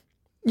dels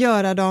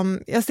göra dem,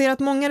 jag ser att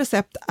många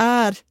recept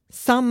är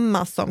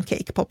samma som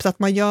cake pops, att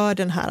man gör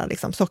den här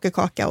liksom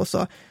sockerkaka och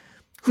så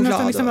choklad.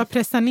 Man liksom bara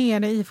pressa ner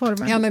det i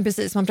formen. Ja, men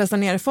precis, man pressar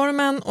ner i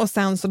formen och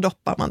sen så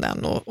doppar man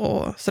den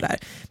och sådär.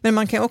 Men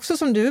man kan också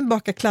som du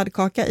baka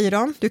kladdkaka i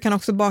dem. Du kan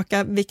också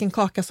baka vilken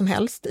kaka som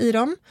helst i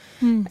dem.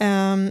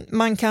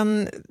 Man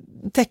kan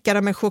täcka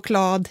dem med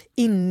choklad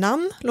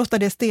innan, låta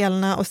det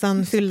stelna och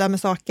sen fylla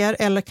med saker.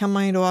 Eller kan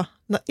man ju då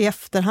i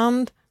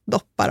efterhand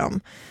doppa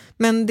dem.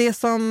 Men det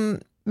som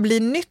blir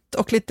nytt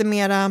och lite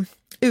mera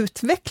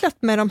utvecklat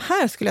med de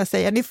här skulle jag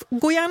säga. Ni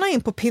går gärna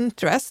in på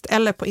Pinterest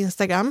eller på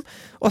Instagram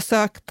och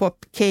sök på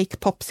Cake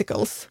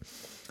Popsicles.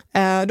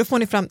 Då får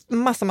ni fram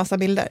massa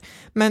bilder.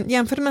 Men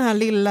jämfört med den här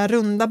lilla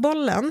runda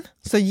bollen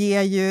så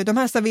ger ju, de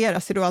här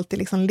serveras ju då alltid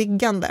liksom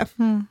liggande.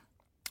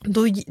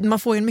 Då, man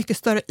får ju en mycket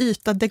större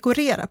yta att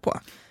dekorera på.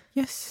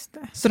 Just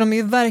det. Så de är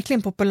ju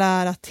verkligen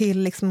populära till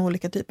liksom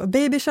olika typer av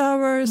baby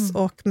showers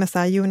och med så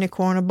här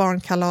unicorn och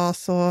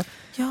barnkalas och,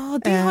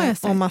 det har jag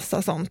sett. Och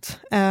massa sånt.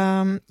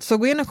 Så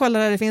gå in och kolla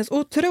där, det finns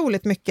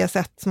otroligt mycket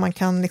sätt som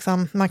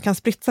man kan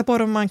spritsa på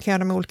dem, man kan göra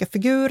dem med olika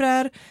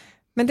figurer.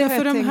 Men det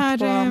för de här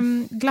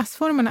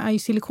glassformerna är ju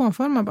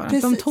silikonformar bara.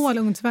 Precis. De tål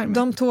ugnsvärme.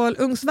 De tål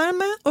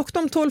ugnsvärme och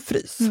de tål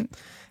frys.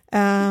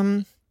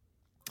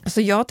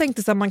 Så jag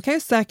tänkte så här, man kan ju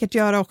säkert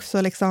göra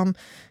också liksom,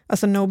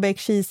 alltså no-bake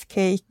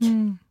cheesecake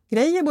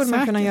grejer borde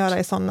man kunna göra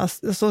i sådana.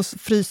 Så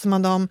fryser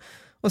man dem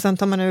och sen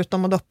tar man ut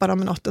dem och doppar dem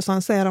med något och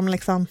sen så är de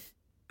liksom,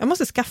 jag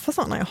måste skaffa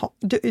sådana.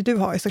 Du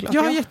har ju såklart.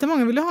 Jag har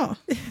jättemånga, vill du ha?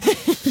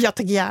 Jag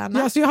tycker gärna.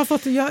 Ja, alltså jag har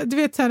fått, du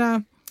vet så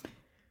här,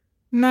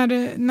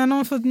 när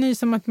någon fått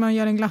nys om att man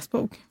gör en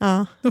glassbok,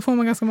 då får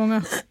man ganska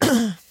många.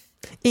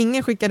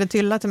 Ingen skickade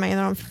tylla till mig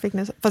när de fick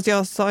nys. Fast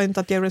jag sa inte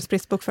att jag gjorde en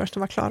spritsbok först och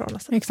var klar.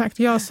 Alltså. Exakt,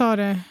 jag sa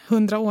det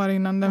 100 år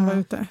innan den var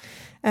ute.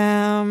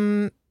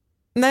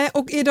 Nej,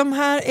 och i de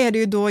här är det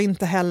ju då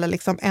inte heller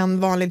liksom en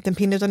vanlig liten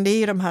pinne, utan det är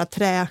ju de här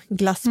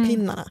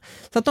träglasspinnarna.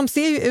 Så att de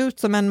ser ju ut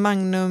som en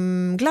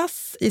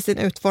Magnumglass i sin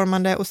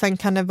utformande och sen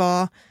kan det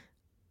vara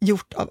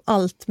gjort av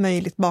allt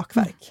möjligt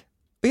bakverk.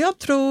 Och jag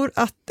tror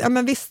att, ja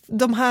men visst,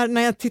 de här,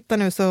 när jag tittar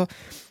nu så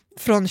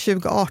från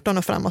 2018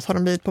 och framåt har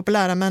de blivit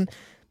populära, men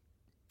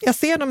jag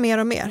ser dem mer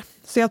och mer.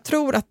 Så jag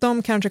tror att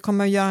de kanske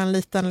kommer att göra en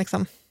liten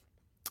liksom,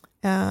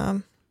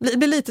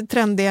 blir lite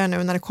trendigare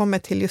nu när det kommer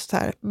till just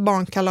här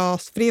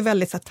barnkalas, för det är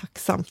väldigt så här,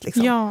 tacksamt.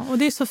 Liksom. Ja, och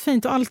det är så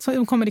fint och allt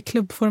som kommer i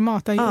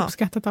klubbformat är ju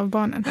uppskattat av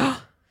barnen.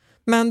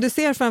 Men du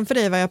ser framför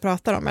dig vad jag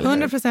pratar om,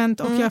 eller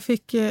 100% och jag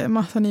fick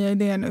massa nya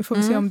idéer nu. Får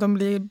vi se om de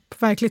blir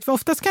verkligt. För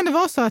oftast kan det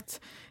vara så att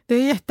det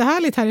är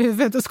jättehärligt här i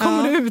huvudet och så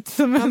kommer det ut.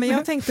 Som men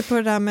jag tänkte på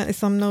det där med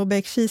liksom,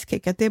 no-bake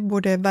cheesecake, att det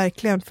borde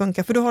verkligen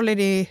funka, för då håller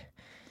det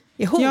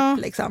ihop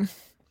liksom.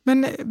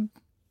 Men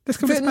det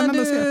ska bli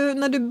spännande att se.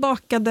 När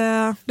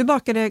du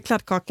bakade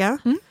kladdkaka,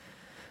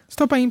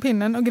 Stoppa in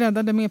pinnen och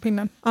gräddade med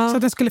pinnen. Så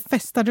att den skulle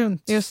fästa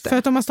runt. Just det. För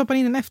att om man stoppar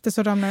in den efter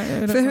så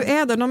ramlar... För hur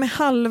är det? De är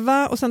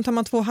halva och sen tar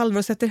man 2 halvor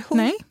och sätter ihop?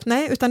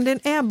 Nej, utan den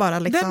är bara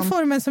liksom... Den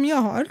formen som jag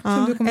har.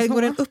 Som du kommer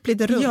går den upp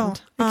lite runt? Ja,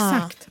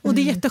 exakt. Och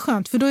det är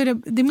jätteskönt för då är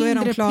det mindre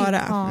då är de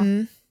klara.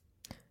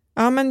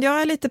 Ja, men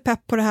jag är lite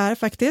pepp på det här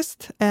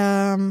faktiskt.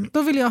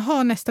 Då vill jag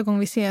ha nästa gång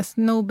vi ses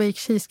No Bake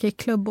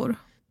Cheesecake-klubbor.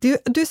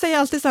 Du säger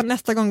alltid så här,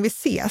 nästa gång vi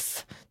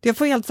ses. Jag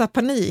får helt så här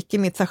panik i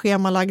mitt så här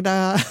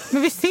schemalagda...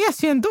 Men vi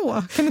ses ju ändå.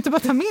 Kan du inte bara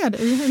ta med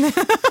dig?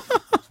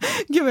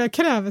 Gud vad jag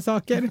kräver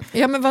saker.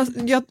 Ja, men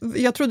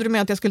jag trodde du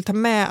menade att jag skulle ta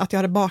med att jag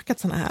hade bakat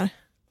såna här.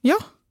 Ja.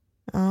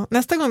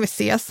 Nästa gång vi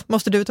ses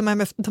måste du ta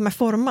med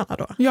formarna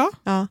då. Ja.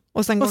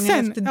 Och sen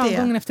gången efter det.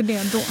 Ja, gången efter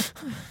det då.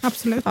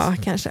 Absolut. Ja,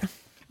 kanske.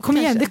 Kom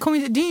igen, det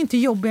är ju inte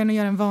jobbigare än att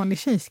göra en vanlig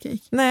cheesecake.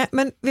 Nej,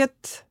 men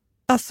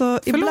alltså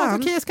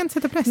ibland... Okej, jag ska inte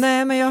sätta press.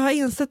 Nej, men jag har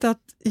insett att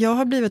jag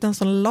har blivit en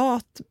sån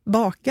lat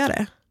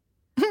bakare.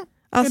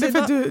 Alltså, är det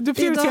för att du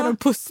prioriterar att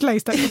pussla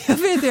istället? Jag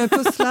prioriterar att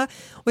pussla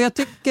och jag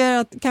tycker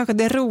att kanske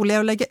det är roligare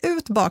att lägga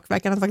ut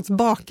bakverken än att faktiskt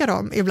baka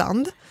dem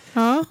ibland.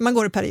 Ja. Man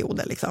går i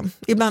perioder liksom.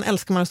 Ibland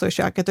älskar man att stå i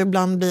köket och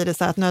ibland blir det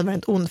så här ett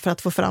nödvändigt ont för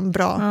att få fram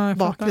bra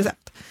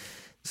bakrecept.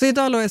 Så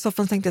idag låg jag i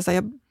soffan och tänkte jag så här,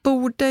 jag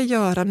borde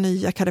göra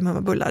nya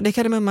kardemummabullar. Det är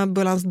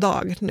kardemummabullans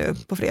dag nu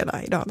på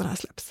fredag, idag när det här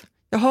släpps.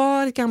 Jag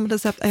har ett gammalt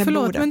recept.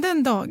 Förlåt, men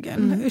den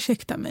dagen,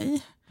 ursäkta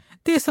mig.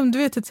 Det är som du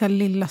vet ett så här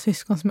lilla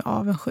syskon som är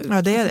avundsjuk.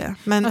 Ja, det är det.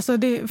 Men alltså,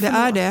 det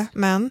är det,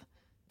 men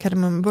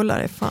kardemummabullar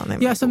är fan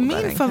ja, alltså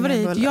min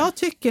favorit, jag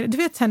tycker, du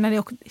vet så här, när det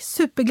är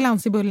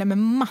superglansig bulle med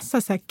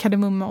massa så här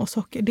kardemumma och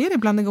socker, det är det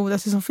bland det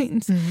godaste som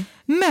finns.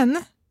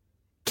 Men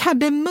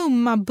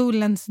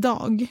kardemummabullens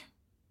dag.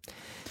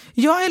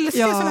 Jag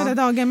älskar sådana där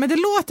dagar, men det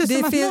låter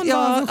som att någon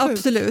var avundsjuk.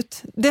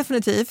 Absolut,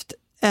 definitivt.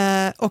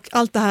 Och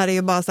allt det här är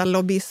ju bara så här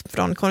lobbyism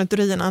från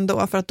konditorierna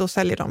ändå, för att då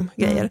säljer de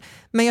grejer.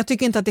 Men jag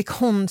tycker inte att det är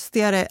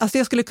konstigare. Alltså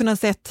jag skulle kunna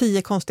säga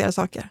 10 konstigare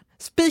saker.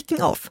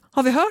 Speaking of,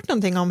 har vi hört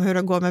någonting om hur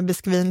det går med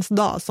biskvins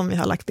dag som vi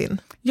har lagt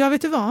in? Ja,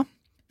 vet du vad?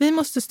 Vi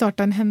måste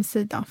starta en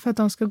hemsida för att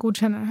de ska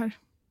godkänna det här.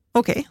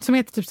 Okej. Som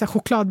heter typ så här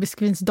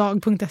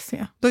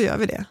chokladbiskvinsdag.se. Då gör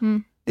vi det.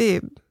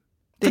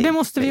 Det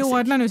måste vi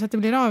ordna nu så att det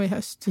blir av i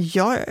höst.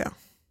 Ja.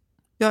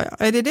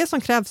 Är det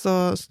som krävs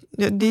så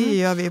det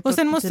gör vi på. Och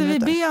sen måste vi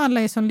be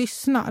alla er som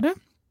lyssnar.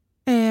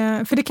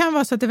 För det kan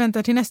vara så att det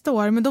väntar till nästa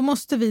år, men då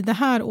måste vi det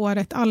här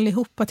året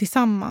allihopa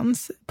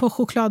tillsammans på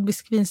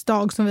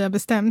chokladbiskvinsdag som vi har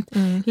bestämt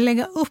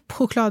lägga upp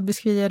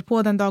chokladbiskvier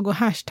på den dag och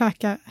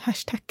hashtagga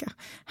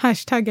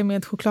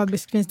med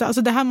chokladbiskvinsdag.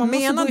 Alltså det här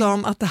menar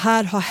de att det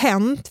här har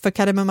hänt för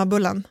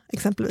kardemummabullen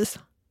exempelvis?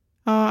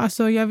 Ja,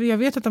 alltså jag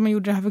vet att de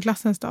gjorde det här för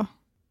klassens dag.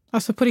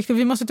 Alltså på riktigt,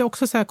 vi måste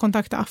också så här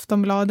kontakta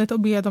Aftonbladet och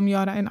be dem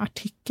göra en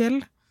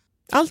artikel.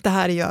 Allt det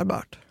här är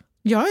görbart.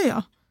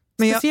 Ja.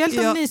 Speciellt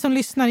om ni som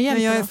lyssnar hjälper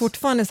oss. Men jag är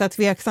fortfarande så här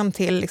tveksam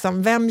till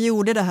liksom, vem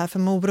gjorde det här för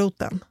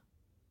moroten?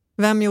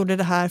 Vem gjorde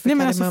det här för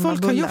kardemummabullen? Alltså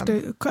folk har gjort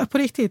det på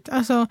riktigt.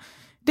 Alltså,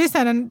 det är så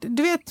här,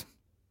 du vet,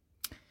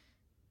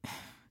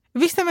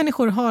 vissa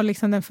människor har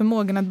liksom den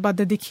förmågan att bara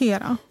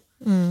dedikera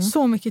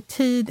så mycket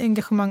tid,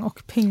 engagemang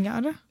och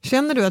pengar.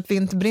 Känner du att vi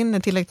inte brinner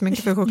tillräckligt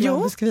mycket för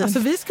chokladbiskvin? Jo, alltså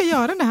vi ska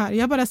göra det här.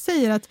 Jag bara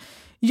säger att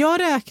jag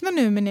räknar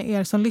nu med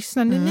er som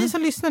lyssnar. Ni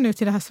som lyssnar nu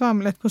till det här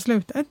svamlet på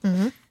slutet.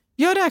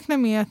 Jag räknar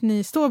med att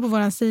ni står på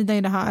vår sida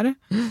i det här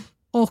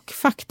och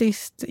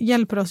faktiskt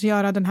hjälper oss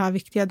göra den här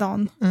viktiga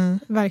dagen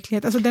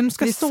verklighet. Alltså den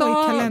ska stå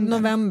i kalendern.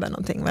 November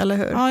någonting, eller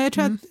hur? Ja, jag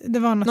tror att det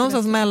var något.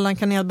 Någonstans mellan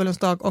kanelbullens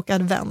dag och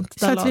advent.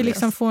 Så att vi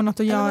liksom får något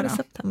att göra. Eller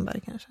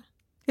september kanske?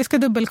 Jag ska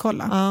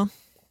dubbelkolla. Ja.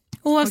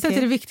 Oavsett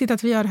är det viktigt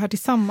att vi gör det här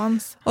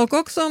tillsammans. Och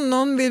också om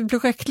någon vill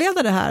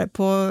projektleda det här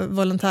på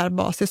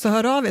volontärbasis så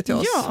hör av er till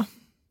oss. Ja.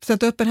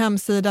 Sätta upp en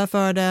hemsida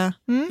för det,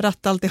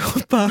 ratta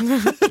alltihopa.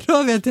 Hör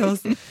av er till oss.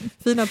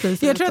 Fina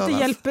priser. Jag tror att det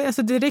hjälper,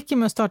 alltså det räcker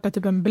med att starta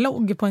typ en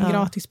blogg på en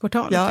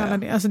gratisportal. Ja.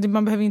 Alltså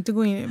man behöver inte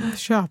gå in och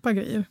köpa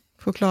grejer.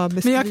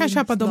 Men jag kan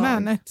köpa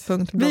domänet.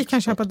 Vi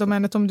kan köpa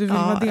domänet om du vill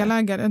vara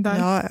delägare där.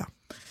 Ja.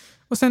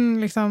 Och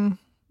sen liksom...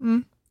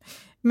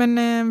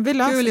 Men vi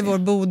löser kul i vår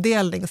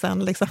bodelning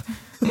sen liksom.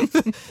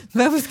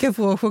 Vem ska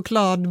få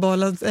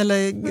chokladbollen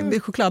eller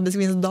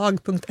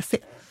chokladbiskvinsdag.se.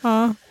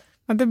 Ja,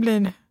 det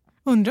blir,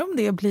 undrar om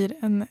det blir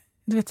en,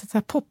 du vet, så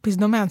här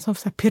poppisdomän som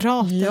så här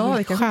pirater. Ja,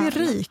 vi kanske blir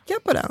rika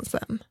på den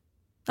sen.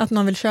 Att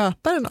någon vill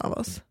köpa den av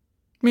oss.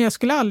 Men jag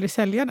skulle aldrig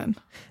sälja den.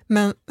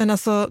 Men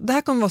alltså, det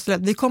här kommer vara så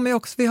lätt.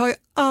 Vi har ju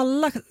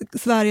alla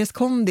Sveriges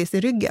kondis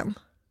i ryggen.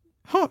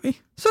 Har vi?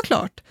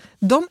 Såklart.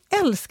 De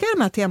älskar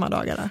de här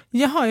temadagarna.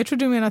 Jaha, jag tror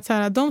du menar att så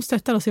här, de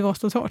stöttar oss i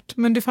vårt och torrt.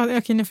 Men du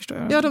förstår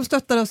jag. Ja, de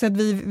stöttar oss att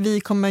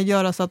vi kommer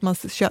göra så att man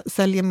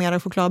säljer mer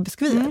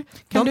chokladbiskvier.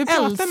 Kan du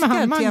prata med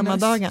han,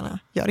 temadagarna.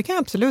 Ja, det kan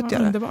jag absolut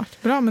göra.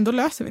 Underbart. Bra, men då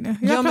löser vi det.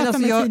 Jag pratar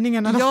med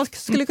tidningarna. Jag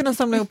skulle kunna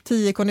samla ihop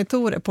 10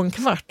 konditorer på en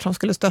kvart som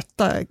skulle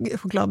stötta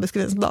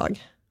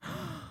chokladbiskvinsdag.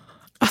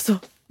 Alltså...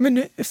 Men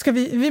nu ska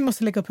vi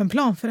måste lägga upp en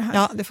plan för det här.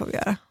 Ja, det får vi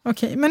göra.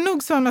 Okej, men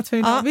nog svamlat för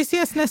idag. Ja. Vi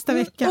ses nästa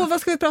vecka. Och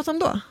vad ska vi prata om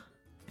då?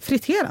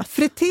 Friterat.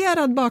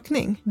 Friterad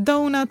bakning.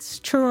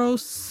 Donuts,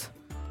 churros.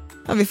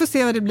 Ja, vi får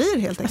se vad det blir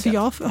helt enkelt.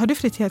 Alltså har du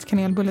friterad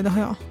kanelbulle? Det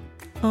har jag.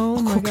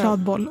 Och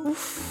chokladboll.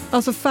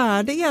 Alltså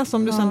färdiga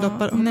som du sen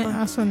doppar upp?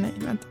 Nej,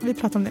 vänta. Vi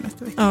pratar om det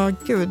nästa vecka. Ja,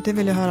 gud, det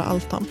vill jag höra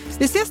allt om.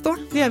 Vi ses då.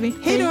 Det gör vi.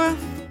 Hej då!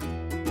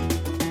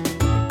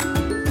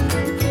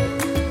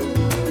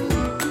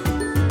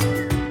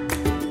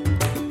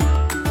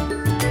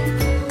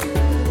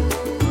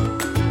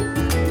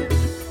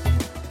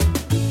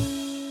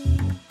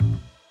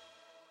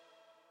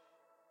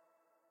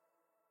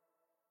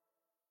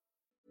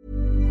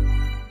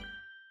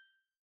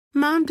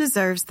 Mom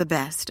deserves the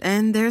best,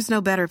 and there's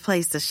no better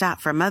place to shop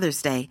for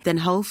Mother's Day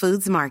than Whole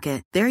Foods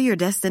Market. They're your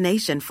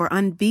destination for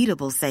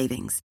unbeatable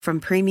savings, from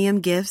premium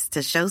gifts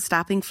to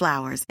show-stopping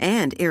flowers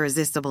and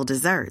irresistible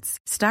desserts.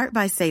 Start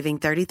by saving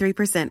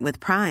 33% with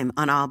Prime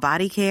on all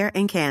body care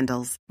and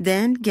candles.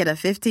 Then get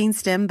a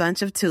 15-stem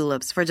bunch of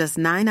tulips for just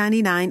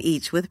 $9.99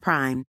 each with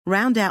Prime.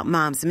 Round out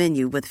Mom's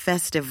menu with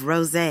festive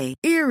rosé,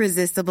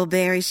 irresistible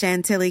berry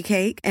chantilly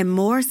cake, and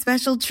more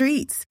special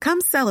treats.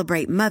 Come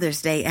celebrate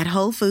Mother's Day at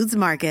Whole Foods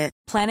Market.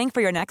 Planning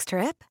for your next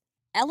trip?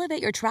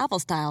 Elevate your travel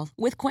style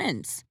with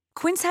Quince.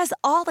 Quince has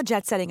all the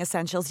jet-setting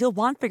essentials you'll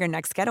want for your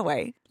next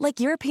getaway, like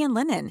European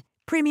linen,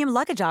 premium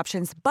luggage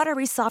options,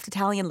 buttery soft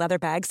Italian leather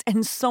bags,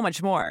 and so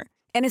much more.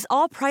 And is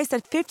all priced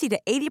at 50 to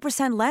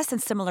 80% less than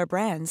similar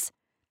brands.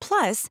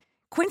 Plus,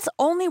 Quince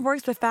only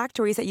works with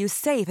factories that use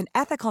safe and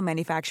ethical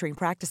manufacturing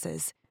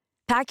practices.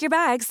 Pack your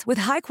bags with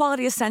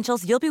high-quality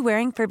essentials you'll be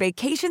wearing for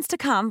vacations to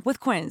come with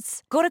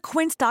Quince. Go to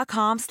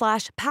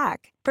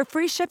quince.com/pack for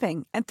free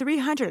shipping and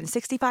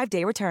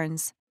 365-day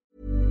returns.